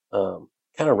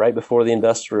kind of right before the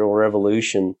Industrial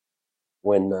Revolution,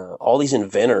 when all these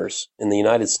inventors in the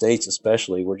United States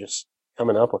especially were just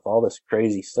coming up with all this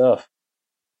crazy stuff,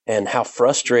 and how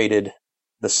frustrated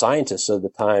the scientists of the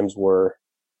times were,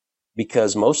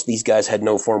 because most of these guys had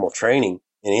no formal training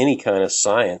in any kind of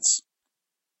science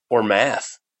or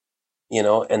math,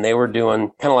 and they were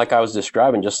doing kind of like I was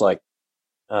describing, just like,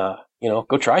 go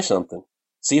try something,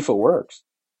 see if it works.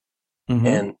 Mm-hmm.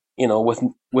 And,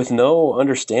 with no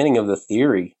understanding of the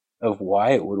theory of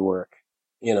why it would work,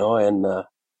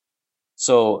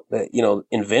 so that,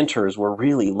 inventors were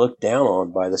really looked down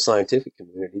on by the scientific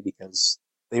community because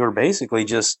they were basically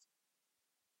just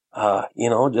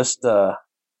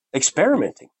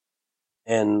experimenting,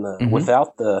 and mm-hmm.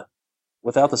 without the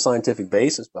scientific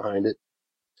basis behind it.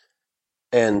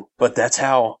 But that's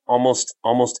how almost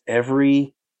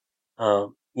every,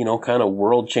 kind of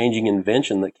world-changing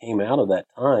invention that came out of that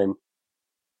time,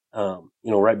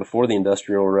 right before the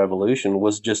Industrial Revolution,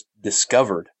 was just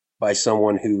discovered by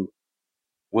someone who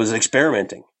was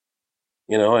experimenting,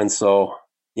 and so,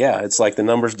 yeah, it's like the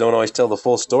numbers don't always tell the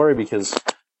full story, because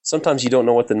sometimes you don't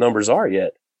know what the numbers are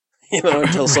yet,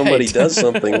 until somebody does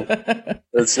something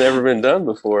that's never been done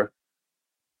before.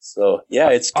 So, yeah,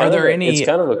 it's kind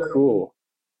of a cool.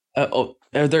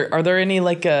 Are there any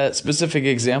specific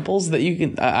examples that you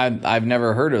can? I've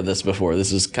never heard of this before.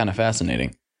 This is kind of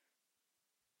fascinating.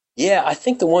 Yeah, I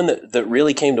think the one that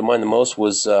really came to mind the most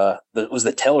was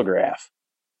the telegraph,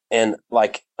 and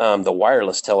the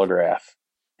wireless telegraph,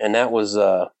 and that was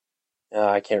I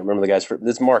can't remember the guy's.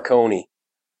 It's Marconi,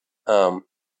 and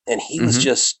he mm-hmm. was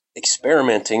just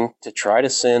experimenting to try to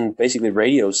send basically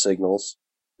radio signals,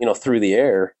 through the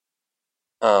air,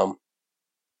 and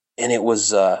it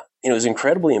was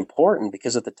incredibly important,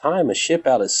 because at the time a ship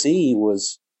out at sea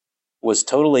was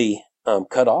totally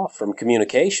cut off from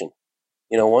communication.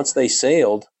 Once they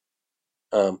sailed,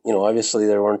 obviously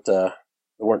there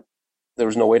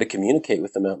was no way to communicate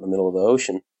with them out in the middle of the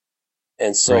ocean.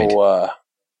 And so,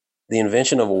 the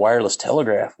invention of a wireless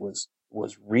telegraph was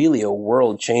really a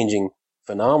world-changing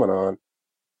phenomenon.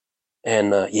 And,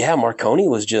 Marconi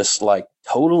was just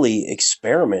totally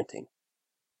experimenting.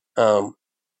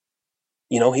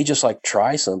 He just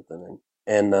try something,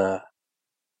 and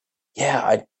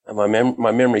my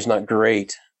memory's not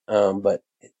great. But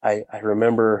I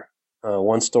remember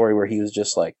one story where he was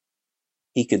just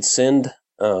he could send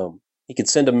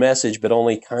a message, but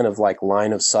only kind of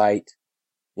line of sight.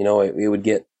 It would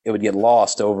get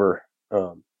lost over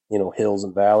hills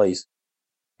and valleys,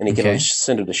 and he could only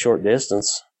send it a short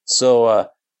distance. So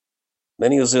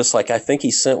then he was just I think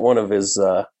he sent one of his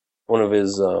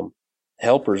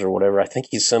helpers or whatever. I think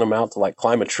he sent him out to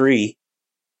climb a tree,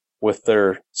 with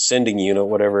their sending unit,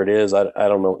 whatever it is. I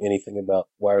don't know anything about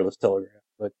wireless telegraph,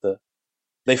 but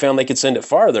they found they could send it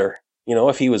farther,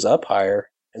 if he was up higher.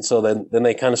 And so then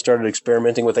they kind of started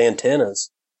experimenting with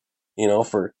antennas,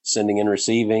 for sending and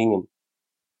receiving.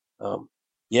 And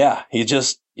he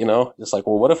just like,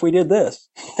 well, what if we did this?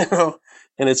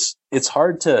 And it's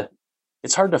hard to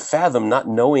fathom not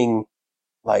knowing,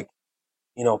 like,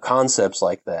 concepts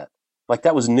like that. Like,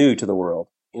 that was new to the world,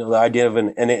 the idea of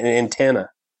an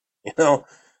antenna,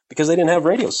 because they didn't have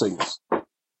radio signals.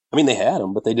 I mean, they had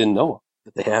them, but they didn't know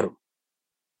that they had them.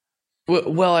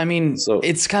 Well, I mean,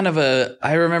 it's kind of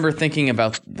I remember thinking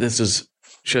about this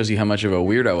shows you how much of a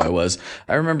weirdo I was.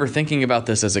 I remember thinking about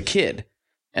this as a kid,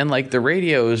 and like the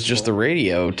radio is just the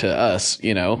radio to us,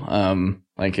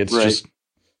 like it's right. just,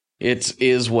 it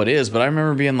is what is. But I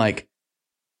remember being like,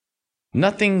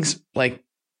 nothing's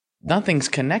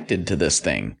connected to this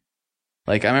thing.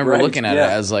 Like I remember looking at it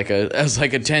as like a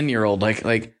 10-year-old, like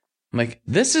I'm like,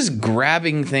 this is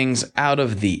grabbing things out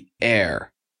of the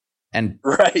air and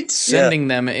sending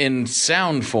them in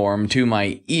sound form to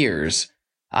my ears.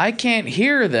 I can't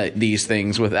hear these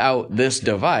things without this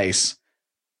device.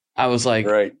 I was like,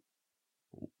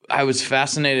 I was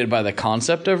fascinated by the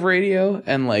concept of radio,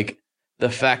 and like the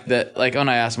fact that, like, when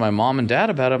I asked my mom and dad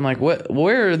about it, I'm like,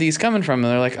 where are these coming from?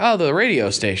 And they're like, oh, the radio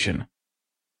station.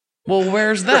 Well,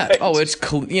 where's that? Oh, it's,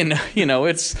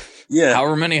 it's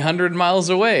however many 100 miles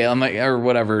away. I'm like, or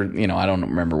whatever, I don't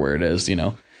remember where it is,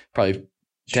 probably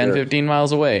 10, 15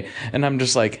 miles away. And I'm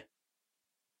just like,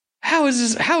 how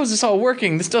is this all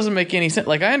working? This doesn't make any sense.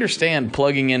 Like, I understand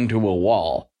plugging into a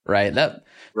wall, right?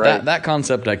 That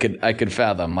concept I could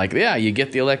fathom. Like, yeah, you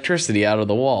get the electricity out of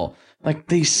the wall. Like,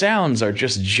 these sounds are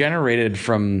just generated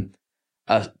from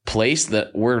a place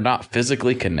that we're not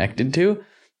physically connected to.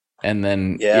 And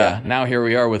then, now here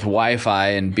we are with Wi-Fi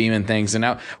and beaming things. And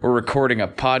now we're recording a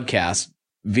podcast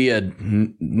via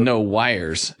no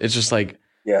wires. It's just like,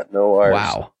 no wires.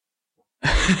 Wow.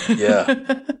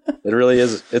 It really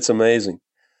is. It's amazing.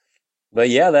 But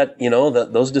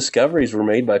those discoveries were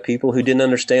made by people who didn't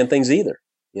understand things either.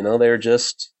 They're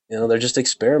just, they're just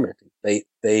experimenting.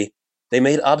 They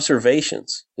made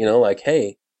observations, like,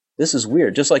 hey, this is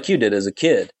weird. Just like you did as a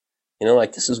kid,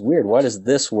 like, this is weird. Why does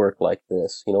this work like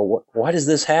this? Why does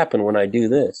this happen when I do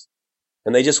this?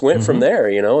 And they just went from there,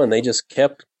 and they just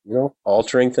kept,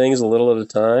 altering things a little at a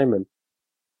time.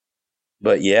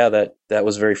 But that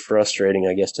was very frustrating,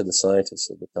 I guess, to the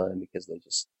scientists at the time, because they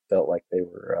just felt like they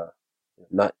were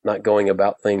not going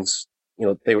about things.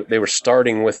 They were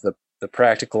starting with the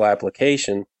practical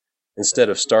application instead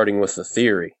of starting with the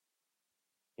theory.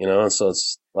 And so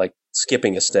it's like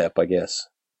skipping a step, I guess.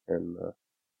 And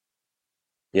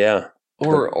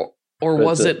Or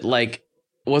was it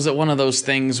one of those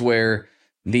things where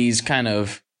these kind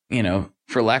of,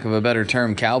 for lack of a better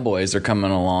term, cowboys are coming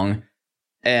along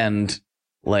and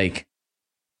like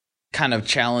kind of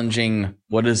challenging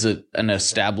what is an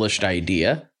established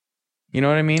idea? You know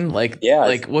what I mean? Like,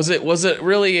 like was it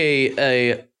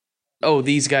really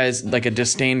these guys, like a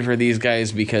disdain for these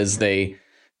guys because they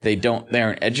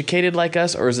aren't educated like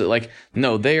us? Or is it like,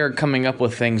 no, they are coming up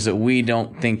with things that we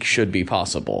don't think should be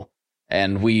possible,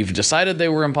 and we've decided they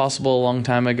were impossible a long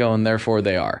time ago, and therefore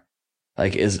they are?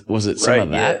 Like, was it some of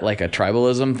that, like a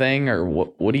tribalism thing, or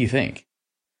what do you think?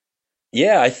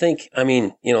 Yeah, I think,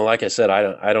 like I said,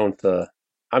 I don't,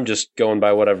 I'm just going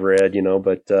by what I've read,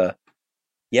 but,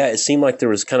 it seemed like there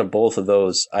was kind of both of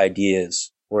those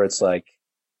ideas where it's like,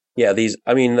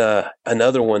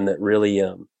 another one that really,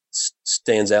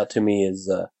 stands out to me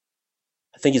is, I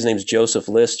think his name's Joseph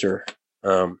Lister,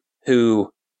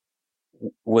 who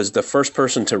was the first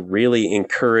person to really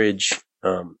encourage,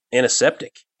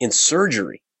 antiseptic in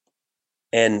surgery.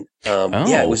 And,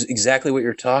 it was exactly what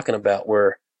you're talking about,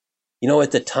 where,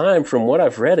 at the time, from what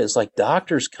I've read, it's like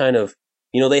doctors kind of,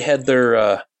 they had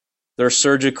their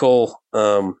surgical,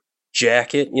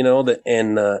 jacket,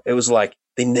 and it was like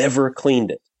they never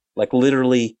cleaned it. Like,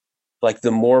 literally, like,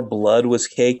 the more blood was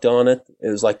caked on it, it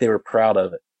was like they were proud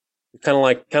of it. Kind of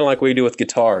like what you do with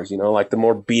guitars, like the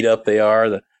more beat up they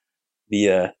are,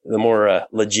 the more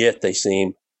legit they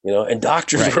seem, and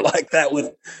doctors were like that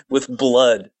with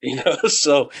blood,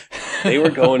 so they were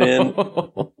going in,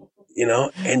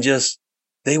 and just,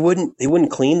 they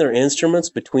wouldn't clean their instruments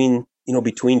between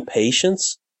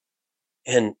patients.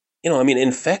 And,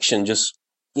 infection just,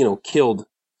 killed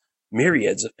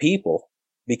myriads of people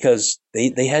because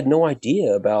they had no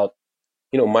idea about,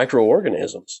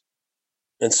 microorganisms.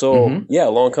 And so,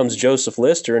 along comes Joseph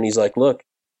Lister, and he's like, look,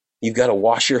 you've got to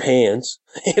wash your hands,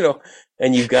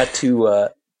 and you've got to,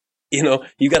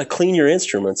 you've got to clean your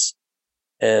instruments.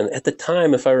 And at the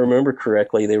time, if I remember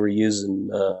correctly, they were using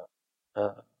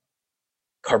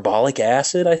carbolic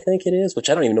acid, I think it is, which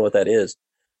I don't even know what that is.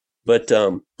 But,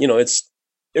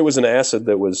 it was an acid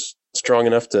that was strong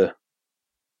enough to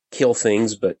kill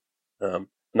things, but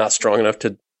not strong enough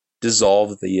to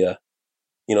dissolve the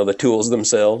tools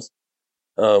themselves.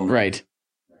 Right.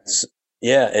 So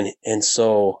he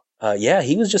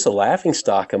was just a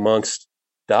laughingstock amongst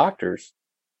doctors.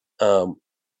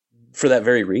 For that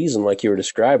very reason, like you were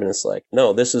describing, it's like,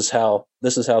 no, this is how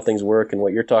things work, and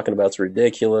what you're talking about is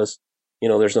ridiculous.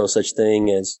 There's no such thing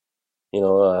as,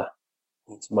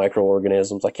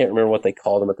 microorganisms. I can't remember what they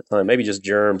called them at the time. Maybe just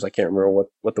germs. I can't remember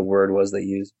what the word was they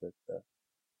used, but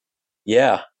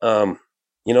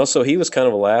so he was kind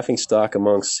of a laughingstock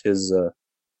amongst his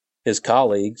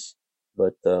colleagues.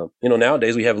 But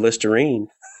nowadays we have Listerine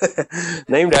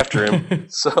named after him.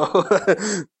 So.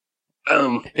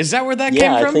 Is that where that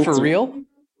came from, for real?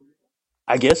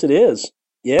 I guess it is.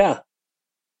 Yeah.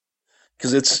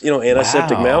 Because it's,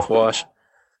 antiseptic mouthwash.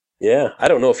 Yeah. I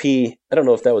don't know if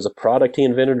that was a product he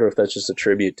invented or if that's just a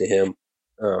tribute to him.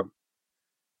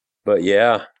 But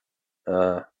yeah.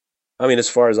 As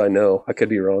far as I know, I could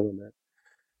be wrong on that.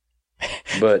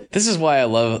 But this is why I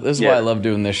love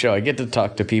doing this show. I get to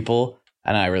talk to people,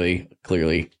 and I really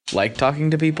clearly like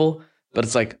talking to people, but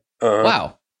it's like,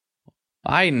 wow.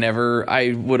 I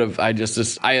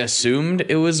assumed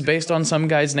it was based on some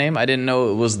guy's name. I didn't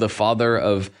know it was the father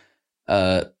of,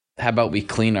 how about we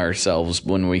clean ourselves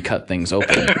when we cut things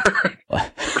open?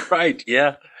 Right.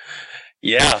 Yeah.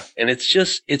 Yeah. And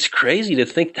it's crazy to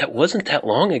think that wasn't that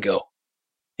long ago.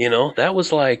 That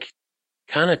was like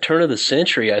kind of turn of the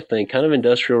century, I think, kind of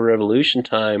Industrial Revolution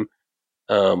time.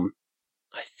 I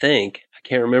think, I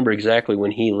can't remember exactly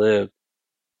when he lived,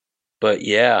 but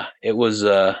yeah, it was,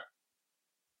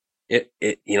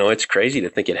 it's crazy to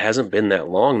think it hasn't been that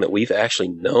long that we've actually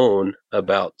known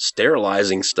about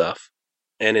sterilizing stuff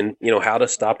and how to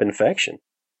stop infection.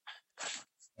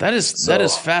 That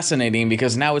is fascinating,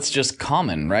 because now it's just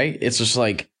common, right? It's just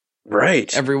like,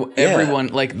 right. Everyone,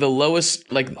 like the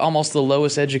lowest, like almost the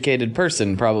lowest educated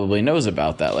person probably knows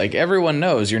about that. Like everyone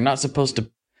knows you're not supposed to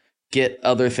get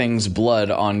other things blood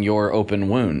on your open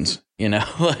wounds,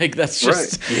 like that's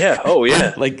just, right. Yeah. Oh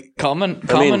yeah. like common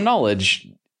knowledge.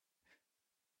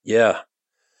 Yeah.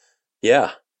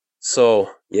 Yeah. So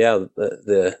yeah,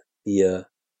 the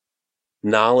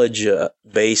knowledge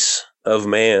base of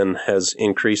man has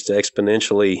increased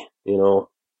exponentially,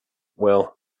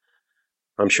 well,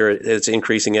 I'm sure it's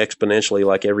increasing exponentially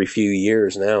like every few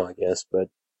years now, I guess. But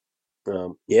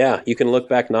you can look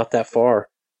back not that far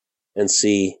and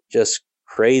see just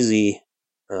crazy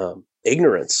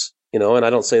ignorance, and I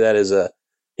don't say that as a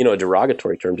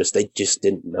derogatory term, they just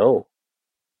didn't know.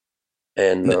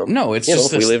 And no, it's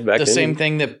just the same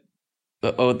thing that.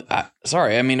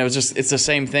 Sorry. It's the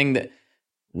same thing that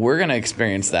we're gonna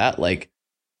experience that. Like,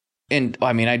 and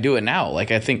I do it now.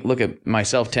 Like, I think, look at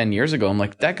myself 10 years ago. I'm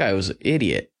like, that guy was an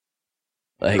idiot.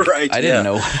 Like, right, I didn't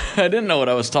know. I didn't know what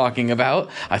I was talking about.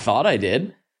 I thought I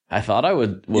did. I thought I was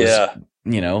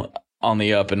on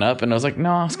the up and up. And I was like,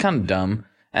 no, it's kind of dumb.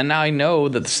 And now I know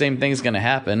that the same thing's gonna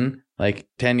happen. Like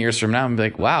 10 years from now, I'm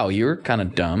like, wow, you're kind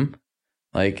of dumb.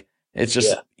 Like. It's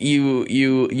just you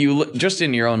just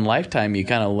in your own lifetime, you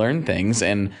kind of learn things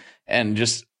and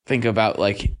just think about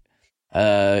like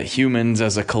humans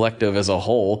as a collective as a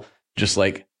whole, just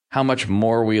like how much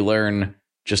more we learn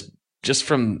just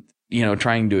from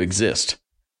trying to exist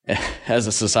as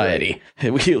a society.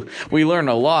 Right. We learn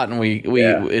a lot, and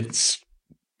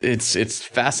it's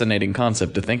fascinating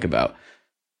concept to think about.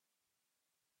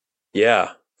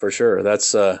 Yeah, for sure.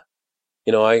 That's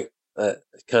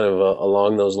kind of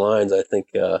along those lines, I think,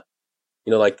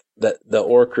 like the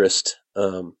Orcrist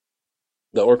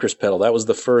pedal, that was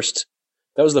the first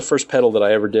pedal that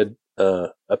I ever did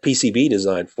a PCB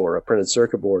design for, a printed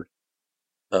circuit board.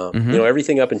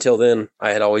 Everything up until then I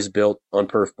had always built on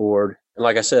perf board. And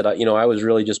like I said, I was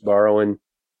really just borrowing,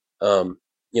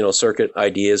 circuit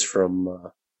ideas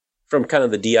from kind of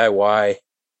the DIY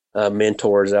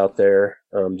mentors out there,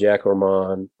 Jack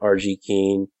Orman, RG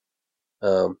Keen,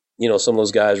 some of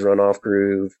those guys Run Off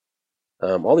Groove,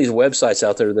 all these websites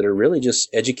out there that are really just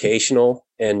educational,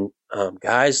 and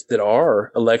guys that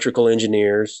are electrical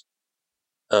engineers,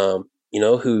 who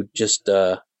just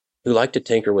who like to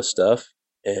tinker with stuff,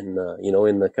 and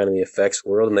in the kind of the effects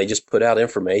world, and they just put out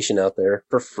information out there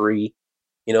for free,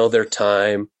 their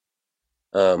time,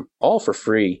 all for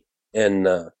free, and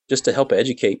just to help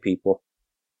educate people.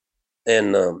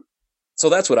 And so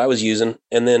that's what I was using,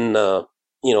 and then I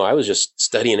was just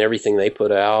studying everything they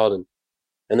put out,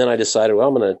 And then I decided, well,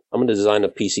 I'm gonna design a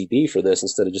PCB for this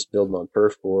instead of just building on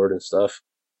perf board and stuff.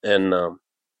 And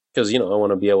because I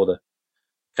want to be able to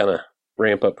kind of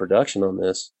ramp up production on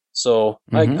this. So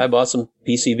I bought some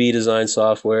PCB design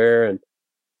software, and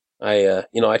I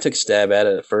took a stab at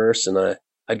it at first, and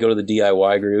I'd go to the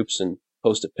DIY groups and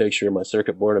post a picture of my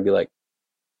circuit board and be like,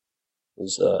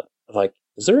 is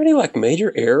there any like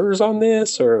major errors on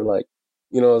this? Or like,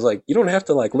 I was like, you don't have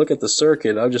to like look at the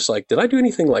circuit. I'm just like, did I do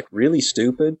anything like really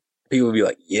stupid? People would be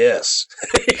like, yes.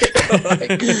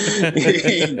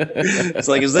 It's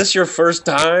like, is this your first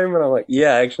time? And I'm like,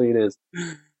 yeah, actually it is.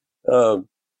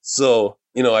 So,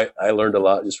 I learned a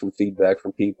lot just from feedback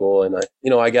from people, and I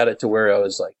got it to where I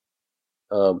was like,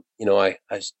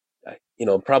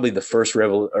 probably the first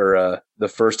the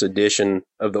first edition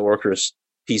of the Orchrist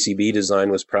PCB design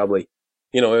was probably,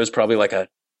 it was probably like a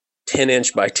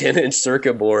 10-inch by 10-inch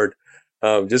circuit board,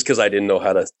 just because I didn't know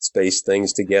how to space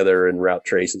things together and route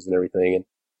traces and everything. And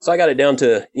so I got it down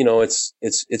to,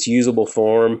 its usable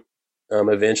form,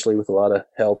 eventually with a lot of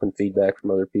help and feedback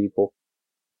from other people.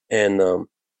 And,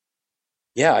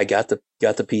 I got the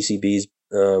PCBs,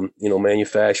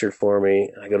 manufactured for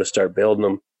me. I go to start building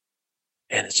them,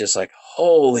 and it's just like,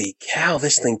 holy cow,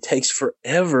 this thing takes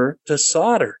forever to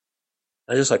solder.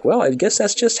 I was just like, well, I guess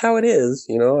that's just how it is,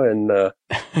 and,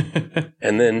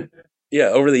 and then,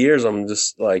 over the years, I'm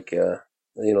just like, a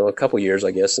couple years,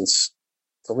 I guess, since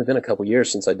it's only been a couple years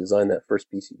since I designed that first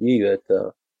PCB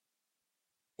that,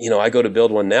 I go to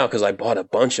build one now because I bought a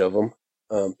bunch of them.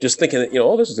 Just thinking that,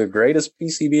 this is the greatest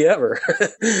PCB ever.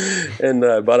 And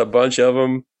I bought a bunch of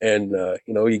them, and,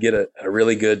 you get a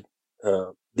really good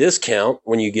discount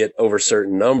when you get over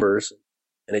certain numbers,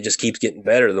 and it just keeps getting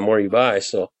better the more you buy.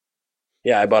 So,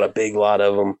 I bought a big lot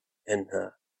of them, and,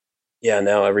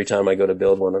 now every time I go to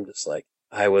build one, I'm just like,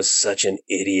 I was such an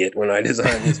idiot when I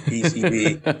designed this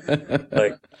PCB.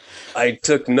 Like, I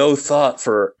took no thought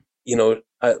for,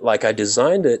 I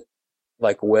designed it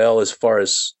like well as far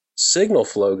as signal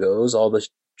flow goes. All the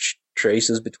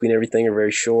traces between everything are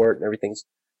very short and everything's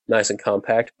nice and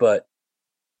compact. But,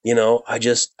 I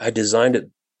designed it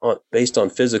based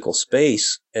on physical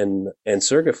space and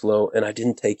circuit flow, and I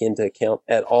didn't take into account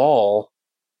at all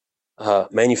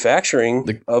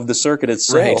manufacturing of the circuit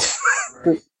itself.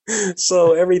 Right.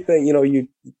 So everything, you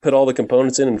put all the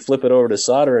components in and flip it over to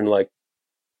solder, and like,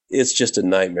 it's just a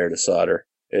nightmare to solder.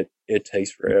 It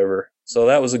takes forever. So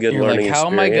that was a good learning experience. How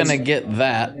am I going to get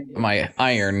my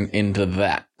iron into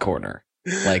that corner?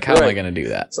 Like, how am I going to do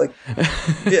that?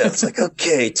 It's like,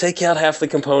 okay, take out half the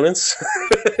components,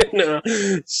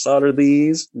 solder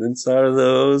these, and then solder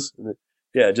those. And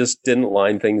just didn't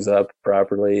line things up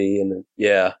properly. And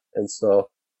and so,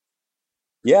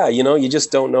 you just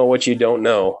don't know what you don't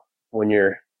know when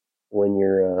you're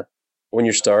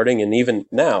starting. And even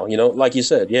now, like you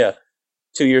said,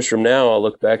 2 years from now, I'll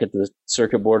look back at the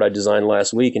circuit board I designed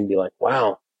last week and be like,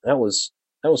 wow, that was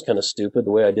kind of stupid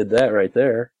the way I did that right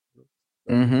there.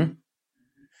 Mm-hmm.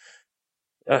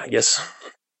 I guess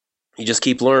you just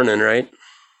keep learning, right?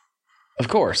 Of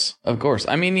course.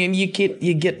 I mean, you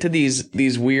get to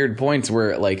these weird points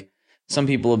where like some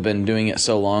people have been doing it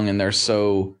so long and they're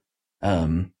so,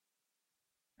 I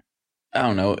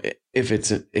don't know if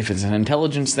it's an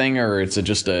intelligence thing or it's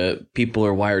just people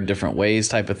are wired different ways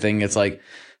type of thing. It's like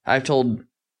I've told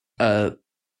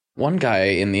one guy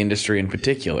in the industry in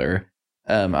particular,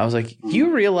 I was like,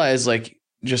 you realize like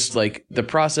just like the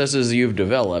processes you've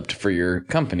developed for your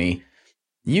company,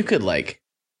 you could like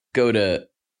go to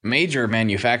major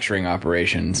manufacturing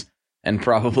operations and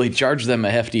probably charge them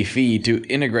a hefty fee to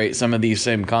integrate some of these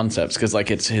same concepts because like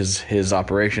it's his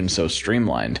operation so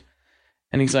streamlined.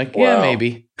 And he's like, yeah,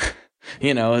 maybe,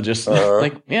 just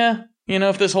like,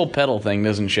 if this whole pedal thing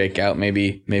doesn't shake out,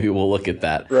 maybe we'll look at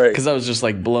that. Right. Cause I was just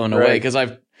like blown away. Cause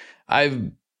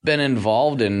I've been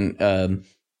involved in,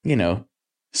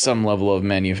 some level of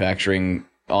manufacturing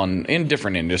in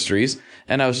different industries.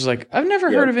 And I was just like, I've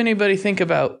never heard of anybody think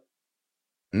about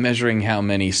measuring how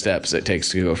many steps it takes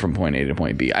to go from point A to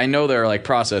point B. I know there are like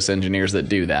process engineers that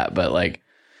do that, but like,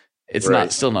 it's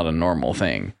still not a normal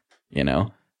thing,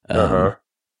 So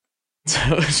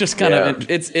it's just kind of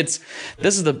this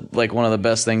is the like one of the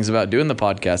best things about doing the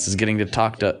podcast is getting to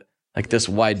talk to like this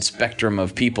wide spectrum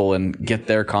of people and get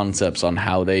their concepts on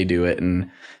how they do it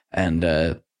and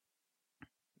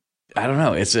I don't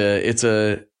know,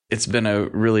 it's been a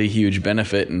really huge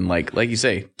benefit and like you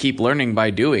say, keep learning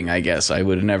by doing. I guess I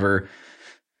would never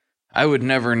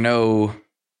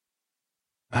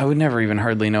even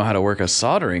hardly know how to work a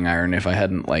soldering iron if I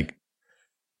hadn't like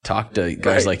talked to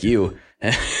guys like you.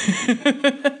 And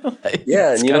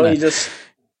you just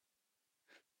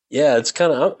Yeah, it's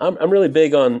kind of, I'm really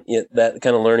big on that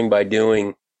kind of learning by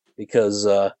doing, because,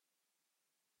 I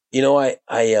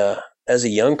as a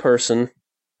young person,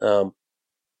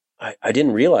 I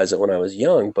didn't realize it when I was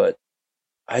young, but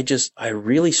I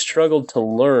really struggled to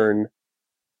learn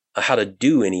how to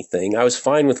do anything. I was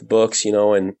fine with books,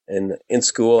 and in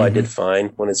school I did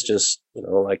fine when it's just,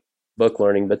 like book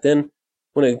learning. But then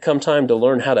when it come time to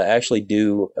learn how to actually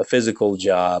do a physical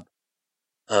job,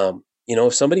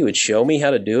 if somebody would show me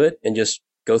how to do it and just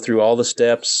go through all the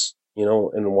steps,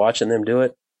 and watching them do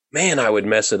it, man, I would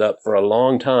mess it up for a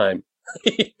long time.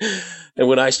 And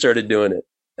when I started doing it,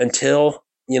 until,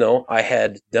 I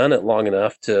had done it long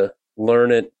enough to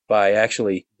learn it by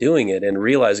actually doing it and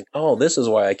realizing, oh, this is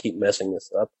why I keep messing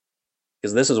this up,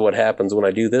 because this is what happens when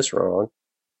I do this wrong.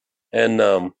 And,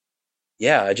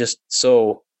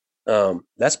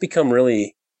 that's become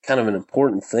really kind of an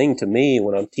important thing to me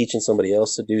when I'm teaching somebody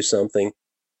else to do something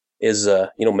is,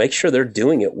 make sure they're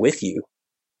doing it with you,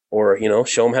 or,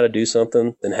 show them how to do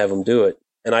something, then have them do it.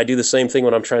 And I do the same thing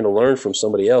when I'm trying to learn from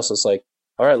somebody else. It's like,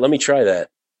 all right, let me try that.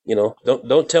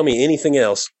 Don't tell me anything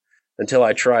else until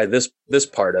I try this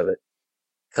part of it.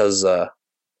 Cause, I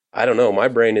don't know, my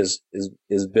brain is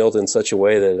built in such a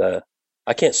way that,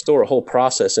 I can't store a whole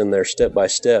process in there step by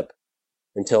step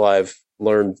until I've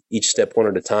learned each step one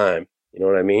at a time. You know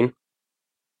what I mean?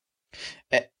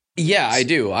 Yeah, I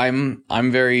do. I'm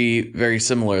very, very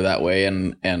similar that way.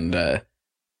 And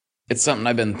it's something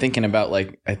I've been thinking about.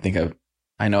 Like,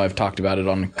 I know I've talked about it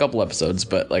on a couple episodes,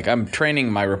 but like I'm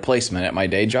training my replacement at my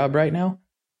day job right now.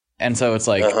 And so it's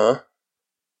like,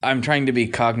 I'm trying to be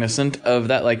cognizant of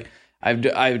that. Like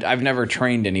I've never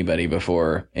trained anybody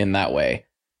before in that way.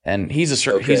 And he's a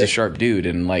sharp dude,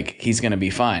 and like, he's going to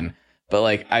be fine. But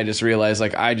like, I just realized,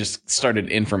 like, I just started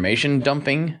information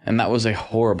dumping, and that was a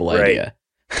horrible idea.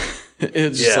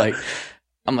 It's just like,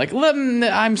 I'm like,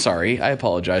 I'm sorry. I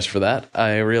apologize for that.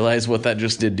 I realize what that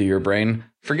just did to your brain.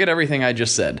 Forget everything I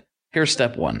just said. Here's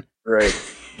step one. Right.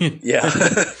 Yeah.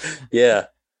 Yeah.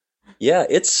 Yeah.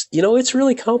 It's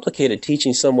really complicated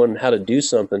teaching someone how to do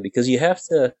something, because you have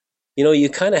to, you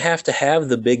kind of have to have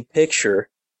the big picture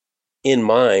in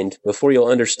mind before you'll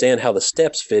understand how the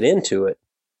steps fit into it.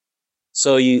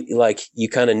 So you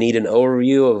kind of need an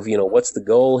overview of, what's the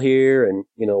goal here, and,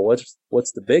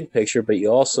 what's the big picture, but you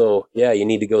also, you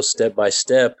need to go step by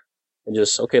step and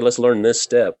just, okay, let's learn this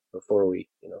step before we,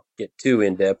 get too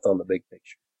in depth on the big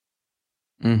picture.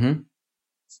 Mm-hmm.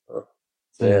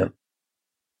 So,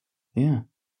 yeah.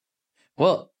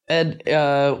 Well, Ed,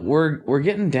 we're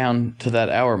getting down to that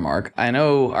hour mark. I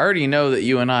already know that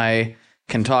you and I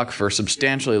can talk for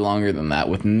substantially longer than that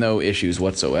with no issues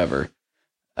whatsoever.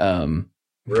 Right.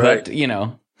 But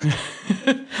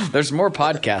there's more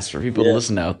podcasts for people to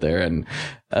listen out there, and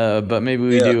but maybe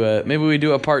we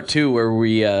do a part 2 where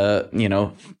we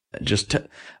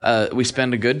we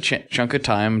spend a good chunk of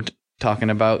time talking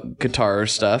about guitar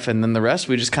stuff, and then the rest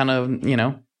we just kind of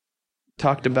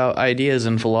talked about ideas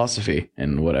and philosophy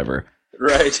and whatever.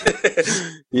 Right.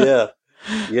 Yeah.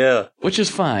 Which is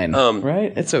fine.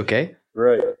 Right? It's okay.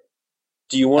 Right.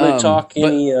 Do you want to talk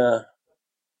any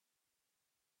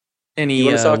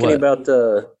about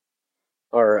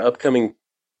our upcoming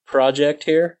project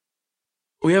here?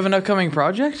 We have an upcoming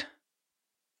project?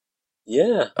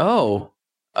 Yeah. Oh,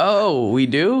 we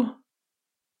do?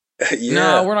 Yeah.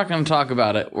 No, we're not going to talk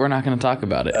about it.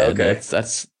 Okay.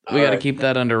 That's we got to keep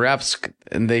that under wraps,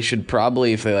 and they should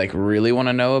probably, if they like really want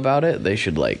to know about it, they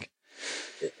should I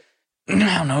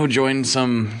don't know, join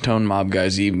some Tone Mob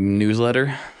Guys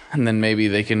newsletter, and then maybe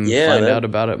they can find out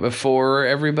about it before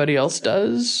everybody else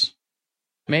does.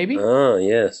 Maybe? Oh,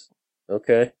 yes.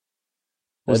 Okay.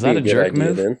 Was that a jerk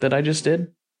move that I just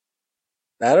did?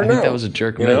 I don't know. I think that was a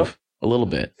jerk move. A little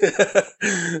bit.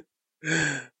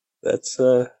 That's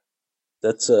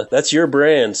your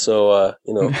brand. So,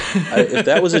 if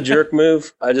that was a jerk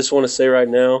move, I just want to say right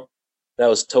now, that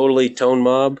was totally Tone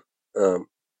Mob.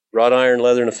 Wrought Iron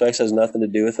Leather and Effects has nothing to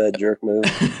do with that jerk move.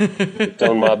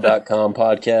 ToneMob.com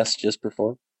podcast just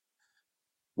performed.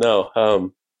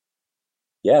 No.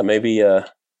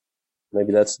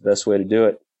 Maybe that's the best way to do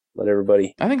it. Let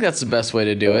everybody. I think that's the best way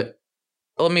to do it.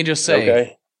 Let me just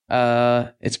say,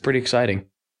 it's pretty exciting,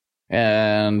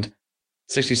 and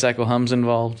 60 Cycle Hum's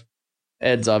involved.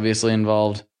 Ed's obviously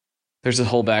involved. There's a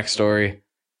whole backstory.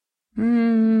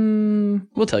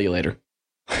 We'll tell you later.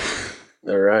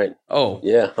 All right. Oh.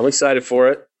 Yeah, I'm excited for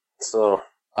it. So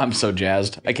I'm so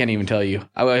jazzed. I can't even tell you.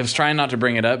 I was trying not to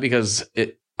bring it up because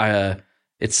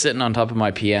it's sitting on top of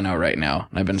my piano right now,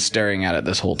 and I've been staring at it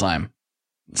this whole time.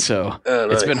 So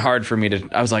It's been hard for me to.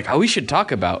 I was like, we should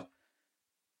talk about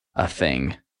a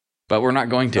thing, but we're not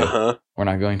going to. Uh-huh. We're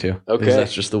not going to. Okay. Because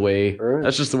that's just the way. Right.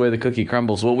 That's just the way the cookie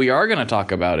crumbles. What we are going to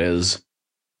talk about is,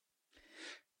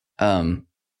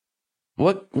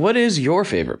 what is your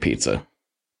favorite pizza?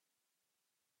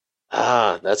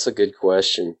 That's a good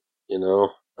question.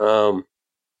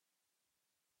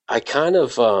 I kind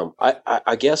of,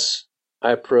 I guess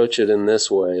I approach it in this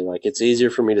way. Like, it's easier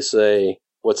for me to say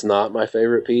what's not my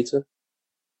favorite pizza.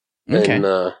 Okay. And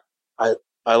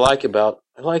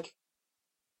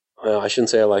I shouldn't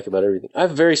say I like about everything. I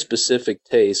have very specific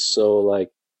tastes, so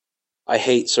like I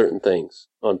hate certain things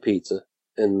on pizza.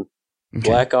 And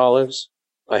black olives,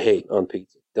 I hate on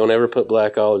pizza. Don't ever put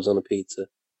black olives on a pizza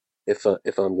if I'm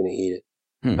going to eat it.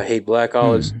 I hate black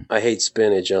olives. I hate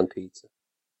spinach on pizza.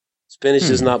 Spinach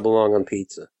does not belong on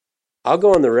pizza. I'll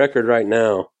go on the record right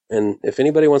now, and if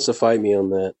anybody wants to fight me on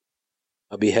that,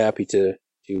 I'll be happy to.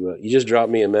 You just drop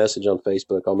me a message on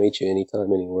Facebook. I'll meet you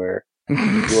anytime, anywhere.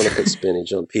 If you want to put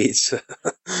spinach on pizza.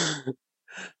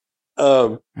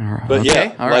 But okay.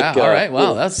 yeah, all right.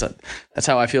 Well, that's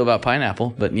how I feel about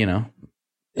pineapple. But yeah.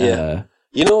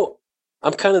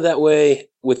 I'm kind of that way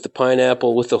with the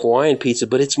pineapple, with the Hawaiian pizza.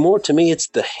 But it's more, to me, it's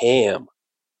the ham.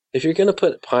 If you're gonna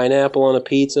put pineapple on a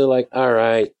pizza, like, all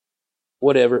right,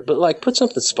 whatever. But like, put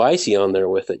something spicy on there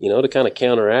with it, to kind of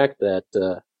counteract that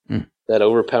that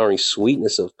overpowering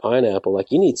sweetness of pineapple.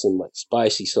 Like, you need some like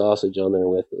spicy sausage on there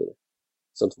with it,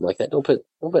 something like that. Don't put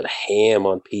ham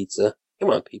on pizza.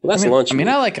 Come on, people. That's lunch.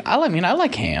 I like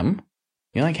ham.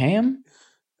 You like ham?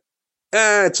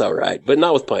 It's all right, but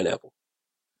not with pineapple.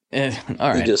 All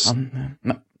right.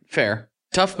 Fair.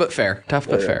 Tough but fair.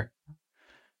 Fair.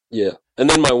 Yeah. And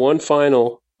then my one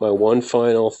final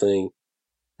thing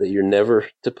that you're never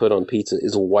to put on pizza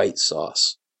is white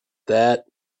sauce. That,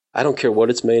 I don't care what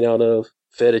it's made out of,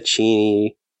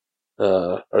 fettuccine,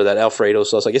 or that Alfredo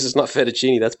sauce. I guess it's not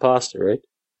fettuccine, that's pasta, right?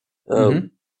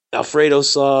 Alfredo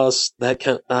sauce, that's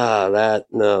a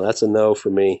no for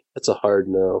me. That's a hard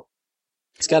no.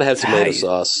 It's got to have tomato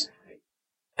sauce.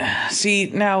 See,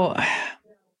 now,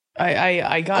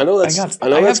 I know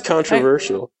that's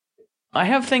controversial. I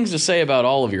have things to say about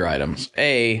all of your items.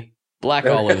 Black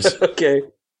olives. Okay.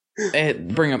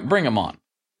 Bring them on.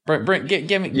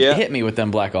 Hit me with them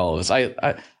black olives. I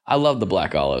love the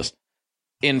black olives.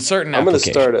 In certain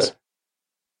applications.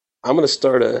 I'm gonna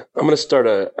start a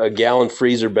gallon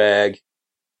freezer bag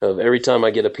of every time I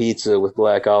get a pizza with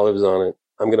black olives on it.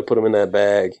 I'm gonna put them in that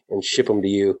bag and ship them to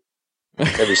you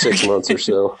every 6 months or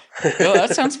so. Well,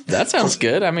 that sounds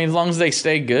good. I mean, as long as they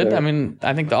stay good. Yeah. I mean,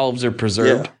 I think the olives are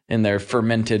preserved in their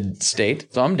fermented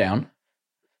state, so I'm down.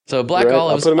 So black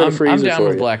olives, I'm down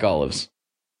with black olives.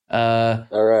 All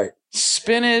right.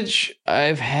 Spinach,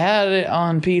 I've had it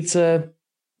on pizza.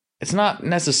 It's not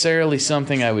necessarily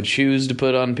something I would choose to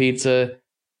put on pizza.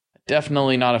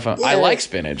 Definitely not if I like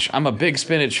spinach. I'm a big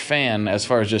spinach fan as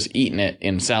far as just eating it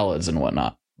in salads and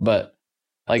whatnot. But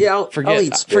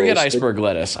forget iceberg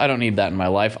lettuce. I don't need that in my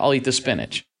life. I'll eat the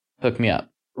spinach. Hook me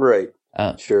up. Right.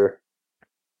 Sure.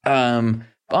 On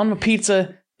a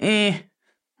pizza, I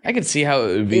could see how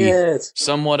it would be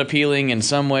somewhat appealing in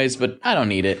some ways, but I don't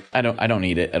need it. I don't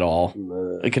need it at all.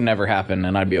 It can never happen,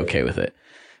 and I'd be okay with it.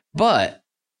 But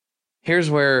here's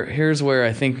where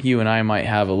I think you and I might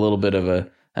have a little bit of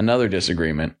another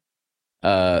disagreement.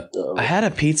 I had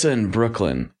a pizza in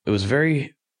Brooklyn. It was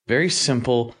very, very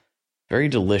simple, very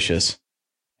delicious,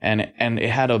 and it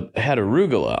had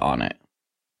arugula on it,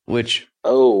 which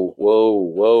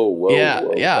whoa.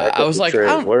 Yeah. I was like,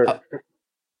 yeah,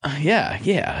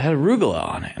 it had arugula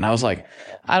on it. And I was like,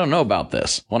 I don't know about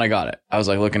this when I got it. I was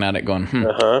like looking at it going,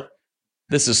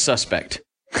 this is suspect.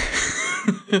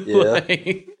 Yeah.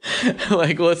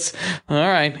 like let's, all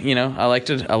right. I like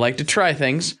to try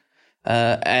things.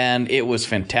 And it was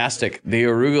fantastic. The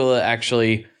arugula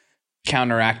actually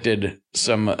counteracted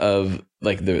some of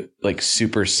the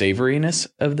super savoriness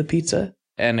of the pizza.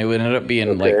 And it ended up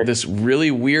being like this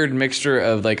really weird mixture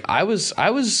of I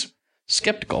was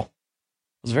skeptical.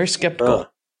 I was very skeptical,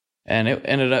 and it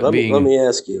ended up being. Let me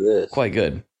ask you this. Quite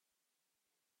good.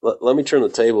 Let me turn the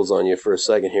tables on you for a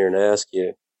second here and ask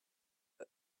you,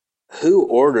 who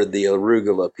ordered the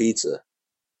arugula pizza?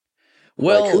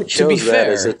 Well, who chose to be that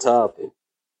fair, as a topping?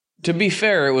 To be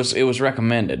fair, it was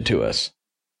recommended to us.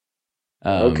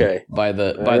 By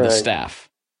the right. staff,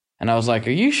 and I was like,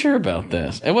 "Are you sure about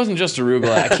this?" It wasn't just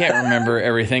arugula. I can't remember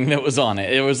everything that was on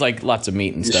it. It was lots of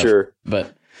meat and stuff. Sure,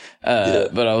 but I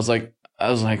was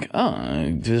like,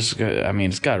 oh, it's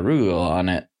got arugula on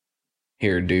it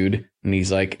here, dude. And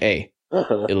he's like, hey,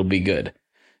 it'll be good.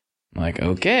 I'm like,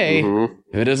 okay, Mm-hmm.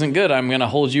 if it isn't good, I'm going to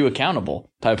hold you accountable.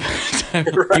 Type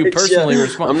Right, you personally yeah.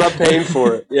 respond. I'm not paying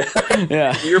for it. Yeah.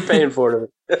 Yeah. You're paying for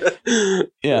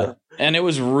it. Yeah. And it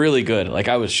was really good. Like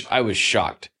I was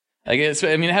shocked. Like it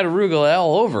had arugula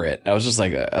all over it. I was just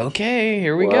like, okay,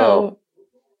 here we go.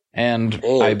 And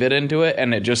I bit into it,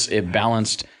 and it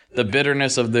balanced the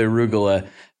bitterness of the arugula,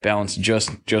 balanced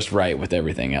just right with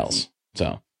everything else.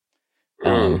 So,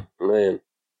 Man.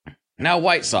 now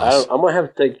white sauce. I'm gonna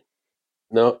have to take.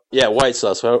 No, yeah, white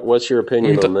sauce. What's your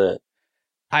opinion on that?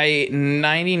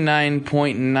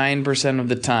 99.9% of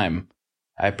the time,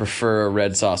 I prefer a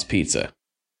red sauce pizza.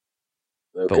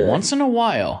 Okay. But once in a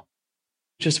while,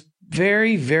 just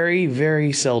very, very,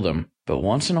 very seldom, but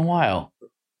once in a while,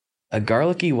 a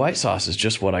garlicky white sauce is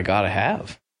just what I gotta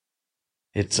have.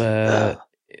 It's I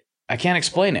can't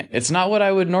explain it. It's not what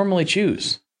I would normally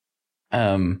choose.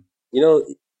 You know,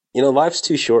 life's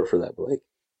too short for that, Blake.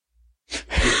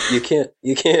 You can't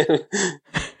eat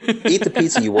the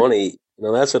pizza you want to eat. You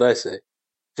know, that's what I say. If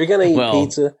you're gonna eat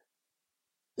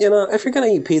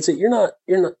pizza, you're not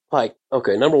like,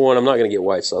 okay, number one, I'm not gonna get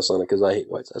white sauce on it because I hate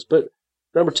white sauce. But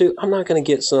number two, I'm not gonna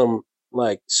get some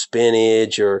like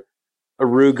spinach or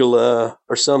arugula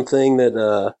or something that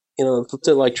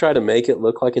to like try to make it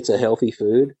look like it's a healthy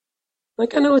food.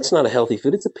 Like, I know it's not a healthy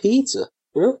food, it's a pizza.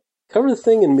 You know? Cover the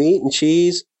thing in meat and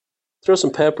cheese, throw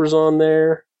some peppers on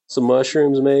there, some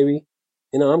mushrooms maybe.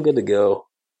 You know, I'm good to go.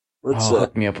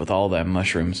 Hook me up with all them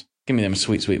mushrooms. Give me them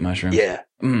sweet, sweet mushrooms. Yeah.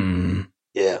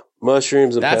 Yeah.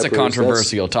 Mushrooms and That's peppers. a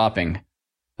controversial topping.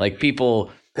 Like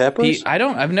people... Peppers?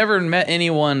 I've never met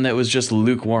anyone that was just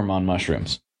lukewarm on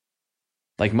mushrooms.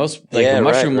 Like a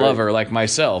mushroom lover like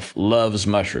myself loves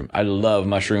mushroom. I love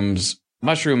mushrooms,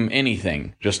 mushroom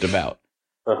anything, just about.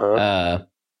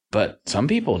 But some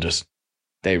people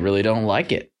they really don't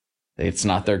like it. It's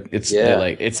not their.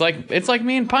 It's like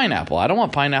me and pineapple. I don't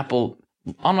want pineapple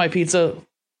on my pizza.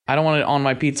 I don't want it on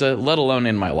my pizza, let alone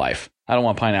in my life. I don't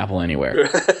want pineapple anywhere.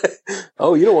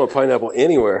 Oh, you don't want pineapple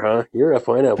anywhere, huh? You're a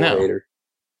pineapple hater.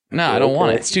 No, I don't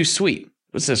want it. It's too sweet.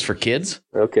 What's this for kids?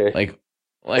 Okay.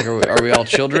 Like are we all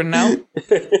children now?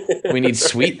 We need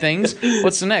sweet things.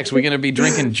 What's the next? We're gonna be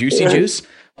drinking juicy juice?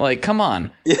 Like, come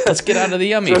on. Yeah. Let's get out of the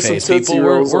yummy phase, people.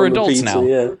 We're adults now.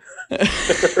 Yeah.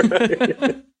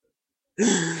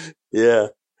 Yeah.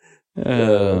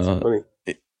 That's funny.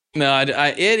 No,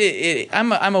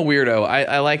 I'm a weirdo.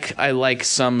 I like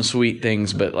some sweet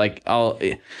things, but like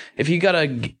if you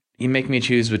make me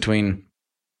choose between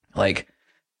like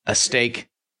a steak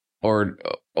or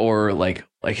like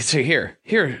say here,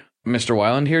 Mr.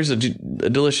 Weiland, here's a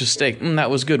delicious steak.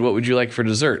 That was good. What would you like for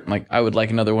dessert? I'm like, I would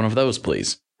like another one of those,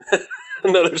 please.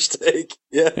 Another steak.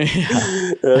 Yeah.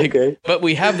 Yeah. Okay. But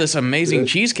we have this amazing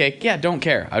cheesecake. Yeah, don't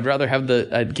care. I'd rather have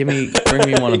bring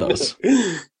me one of those.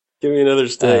 Give me another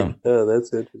steak.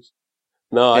 That's interesting.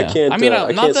 No, yeah. I can't. I mean,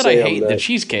 not that I hate the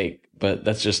cheesecake, but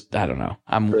that's just, I don't know.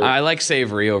 I like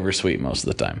savory over sweet most of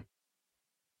the time.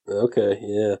 Okay.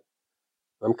 Yeah.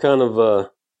 I'm kind of,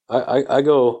 I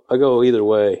go either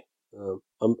way.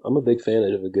 I'm a big fan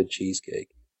of a good cheesecake.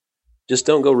 Just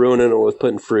don't go ruining it with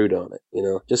putting fruit on it. You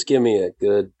know, just give me a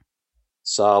good,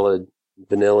 solid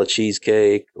vanilla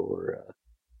cheesecake or,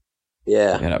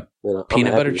 peanut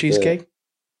butter cheesecake.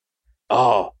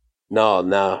 Oh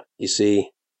no! You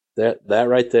see that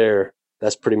right there.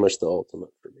 That's pretty much the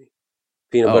ultimate for me.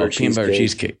 Peanut butter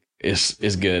cheesecake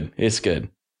is good. It's good.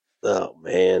 Oh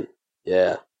man,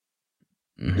 yeah,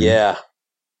 mm-hmm. Yeah.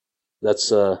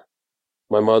 That's my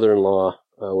mother-in-law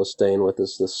was staying with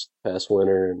us this past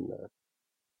winter, and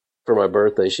for my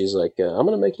birthday, she's like, "I'm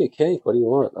gonna make you a cake. What do you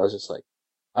want?" I was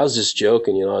just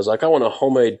joking, you know. I was like, "I want a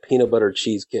homemade peanut butter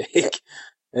cheesecake,"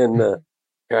 and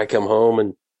here I come home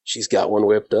and she's got one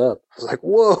whipped up. I was like,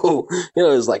 "Whoa!" You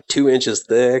know, it was like 2 inches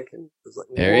thick. And it was like,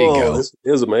 there you go.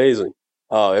 It was amazing.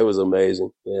 Oh, it was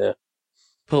amazing. Yeah.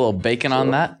 Put a little bacon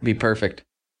on that. Be perfect.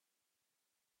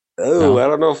 Oh, no. I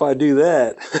don't know if I do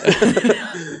that.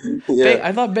 Yeah.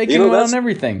 I thought bacon went on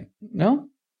everything. No?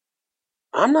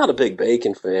 I'm not a big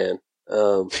bacon fan. I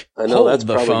know Hold that's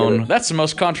the phone. That's the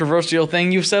most controversial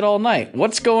thing you've said all night.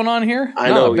 What's going on here? I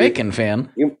not know, a bacon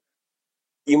fan.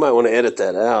 You might want to edit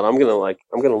that out. I'm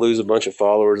gonna lose a bunch of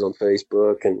followers on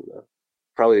Facebook and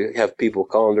probably have people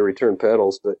calling to return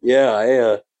pedals. But yeah,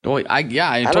 I told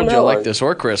you I like this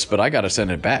Orchris, but I got to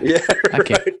send it back. Yeah, right. I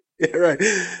can't. Yeah, right.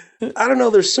 I don't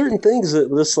know. There's certain things that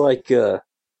just like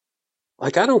I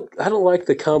don't like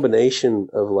the combination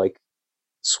of like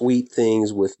sweet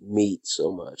things with meat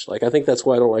so much. Like I think that's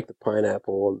why I don't like the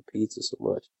pineapple on the pizza so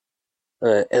much.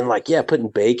 And like, yeah, putting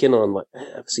bacon on, like,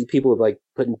 I see people like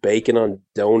putting bacon on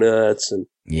donuts and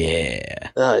yeah,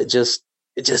 it just,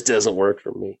 it just doesn't work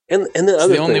for me. And the It's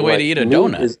other the only thing, way like, to eat a meat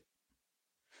donut. is,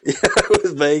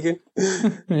 with bacon.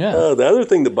 Yeah. The other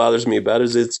thing that bothers me about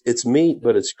it is it's meat,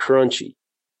 but it's crunchy,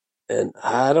 and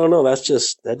I don't know.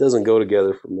 That doesn't go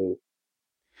together for me.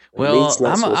 Well, Meat's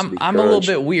not supposed to be I'm a little crunchy.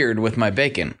 bit weird with my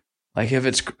bacon. Like if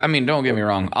it's, I mean, don't get me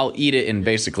wrong. I'll eat it in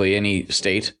basically any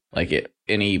state, like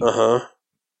any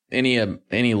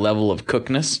level of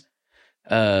cookedness.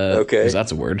 Okay, 'cause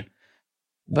that's a word.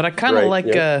 But I kind of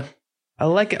like I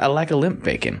like a limp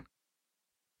bacon.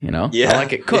 You know, Yeah. I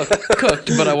like it cooked,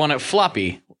 but I want it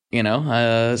floppy. You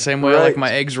know, same way I like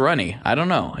my eggs runny. I don't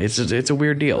know. It's a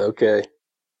weird deal. Okay.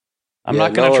 I'm Yeah,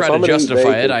 not going to no, try if to I'm gonna eat justify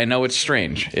it. bacon- I know it's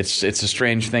strange. It's a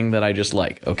strange thing that I just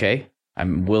like. Okay,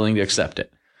 I'm willing to accept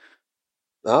it.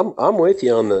 I'm with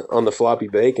you on the floppy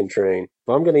bacon train.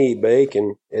 If I'm going to eat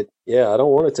bacon, I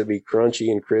don't want it to be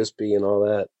crunchy and crispy and all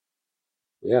that.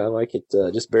 Yeah, I like it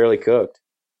just barely cooked.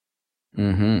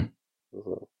 Mm-hmm.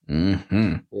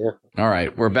 Mm-hmm. Yeah. All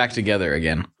right, we're back together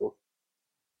again.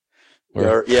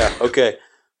 Okay.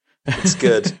 It's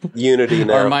good. Unity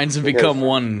now. Our minds have become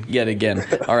one yet again.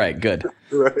 All right, good.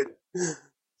 Right.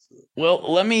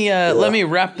 Well, let me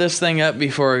wrap this thing up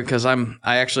because I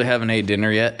actually haven't ate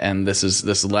dinner yet, and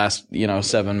this last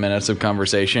 7 minutes of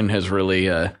conversation has really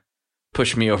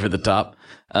pushed me over the top.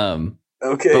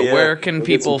 Okay. But yeah. where can We'll get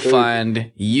people some food.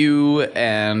 find you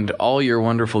and all your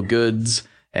wonderful goods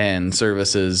and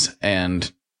services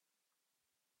and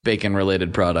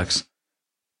bacon-related products?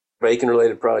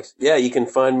 Bacon-related products. Yeah, you can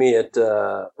find me at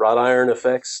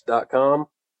wroughtironeffects.com.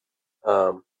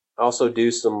 I also do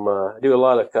I do a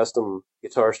lot of custom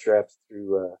guitar straps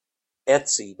through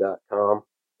Etsy.com.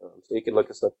 So you can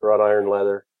look us up, Wrought Iron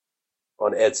Leather,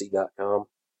 on Etsy.com.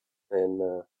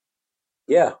 And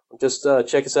just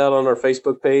check us out on our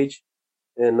Facebook page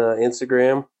and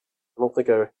Instagram. I don't think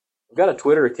I've got a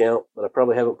Twitter account, but I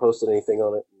probably haven't posted anything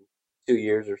on it in 2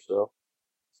 years or so.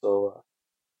 So,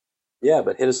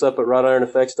 but hit us up at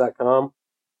wroughtironeffects.com.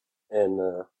 And,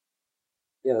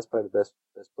 that's probably the best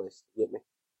place to get me.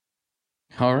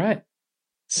 All right.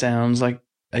 Sounds like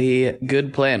a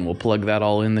good plan. We'll plug that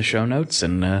all in the show notes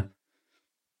and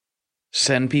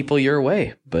send people your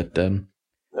way. But All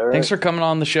right. thanks for coming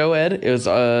on the show, Ed. It was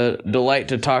a delight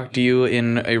to talk to you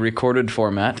in a recorded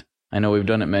format. I know we've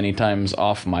done it many times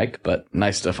off mic, but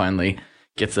nice to finally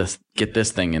get this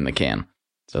thing in the can.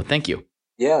 So thank you.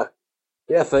 Yeah.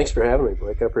 Yeah, thanks for having me,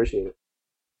 Blake. I appreciate it.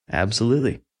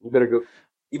 Absolutely. You better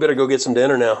go get some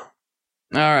dinner now.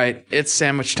 All right. It's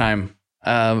sandwich time.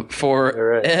 For All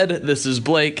right. Ed, this is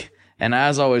Blake. And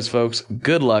as always, folks,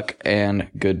 good luck and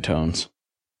good tones.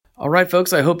 All right,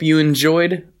 folks, I hope you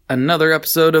enjoyed another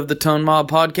episode of the Tone Mob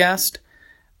podcast.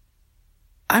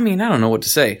 I mean, I don't know what to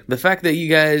say. The fact that you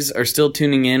guys are still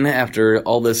tuning in after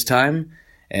all this time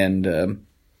and,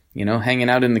 hanging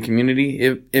out in the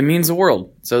community, it means the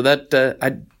world. So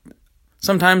that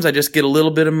sometimes I just get a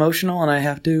little bit emotional and I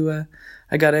have to,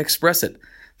 I got to express it.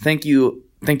 Thank you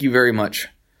very much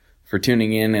for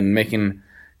tuning in and making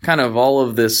kind of all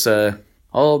of this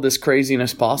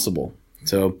craziness possible.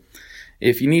 So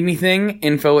if you need anything,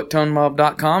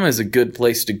 info@tonemob.com is a good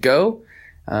place to go.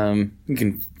 You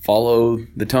can follow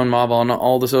the Tone Mob on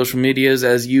all the social medias,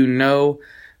 as you know,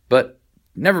 but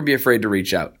never be afraid to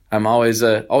reach out. I'm always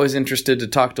interested to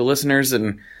talk to listeners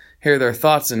and hear their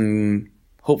thoughts, and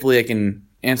hopefully I can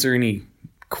answer any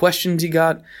questions you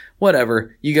got.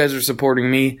 Whatever. You guys are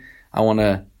supporting me. I want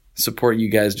to support you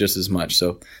guys just as much.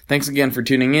 So thanks again for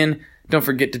tuning in. Don't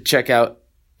forget to check out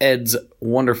Ed's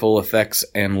wonderful effects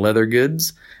and leather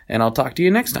goods, and I'll talk to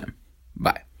you next time.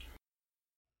 Bye.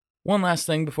 One last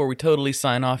thing before we totally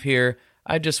sign off here.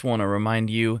 I just want to remind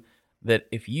you that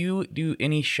if you do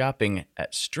any shopping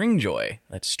at Stringjoy,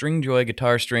 that's Stringjoy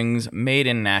guitar strings made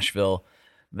in Nashville,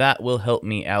 that will help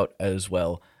me out as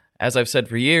well. As I've said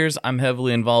for years, I'm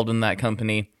heavily involved in that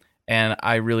company, and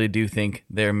I really do think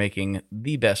they're making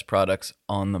the best products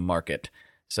on the market.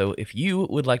 So if you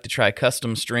would like to try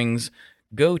custom strings,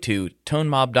 go to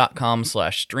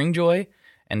tonemob.com/stringjoy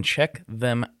and check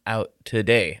them out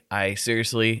today. I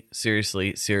seriously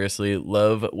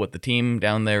love what the team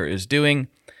down there is doing.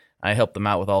 I help them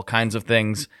out with all kinds of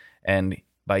things, and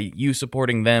by you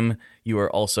supporting them, you are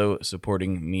also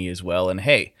supporting me as well. And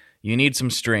hey, you need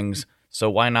some strings, so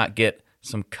why not get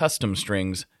some custom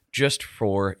strings just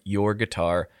for your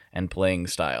guitar and playing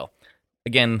style?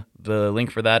 Again, the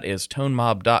link for that is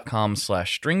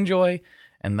tonemob.com/stringjoy,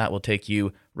 and that will take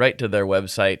you right to their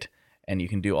website, and you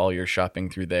can do all your shopping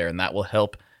through there, and that will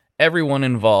help everyone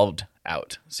involved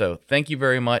out. So thank you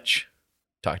very much.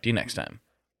 Talk to you next time.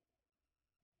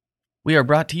 We are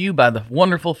brought to you by the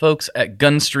wonderful folks at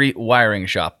Gun Street Wiring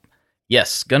Shop.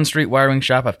 Yes, Gun Street Wiring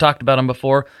Shop. I've talked about them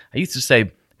before. I used to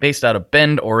say based out of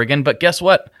Bend, Oregon, but guess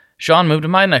what? Sean moved to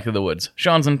my neck of the woods.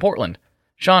 Sean's in Portland.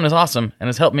 Sean is awesome and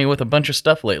has helped me with a bunch of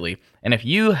stuff lately. And if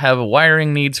you have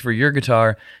wiring needs for your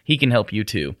guitar, he can help you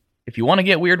too. If you want to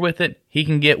get weird with it, he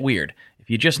can get weird. If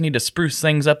you just need to spruce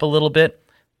things up a little bit,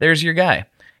 there's your guy.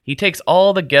 He takes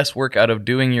all the guesswork out of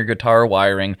doing your guitar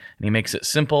wiring, and he makes it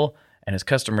simple, and his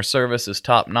customer service is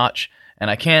top-notch, and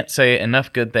I can't say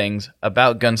enough good things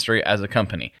about Gun Street as a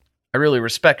company. I really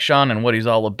respect Sean and what he's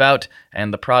all about,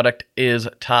 and the product is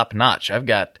top-notch. I've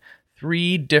got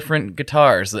 3 different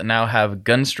guitars that now have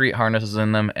Gun Street harnesses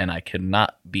in them, and I could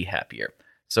not be happier.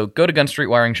 So go to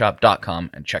gunstreetwiringshop.com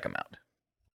and check them out.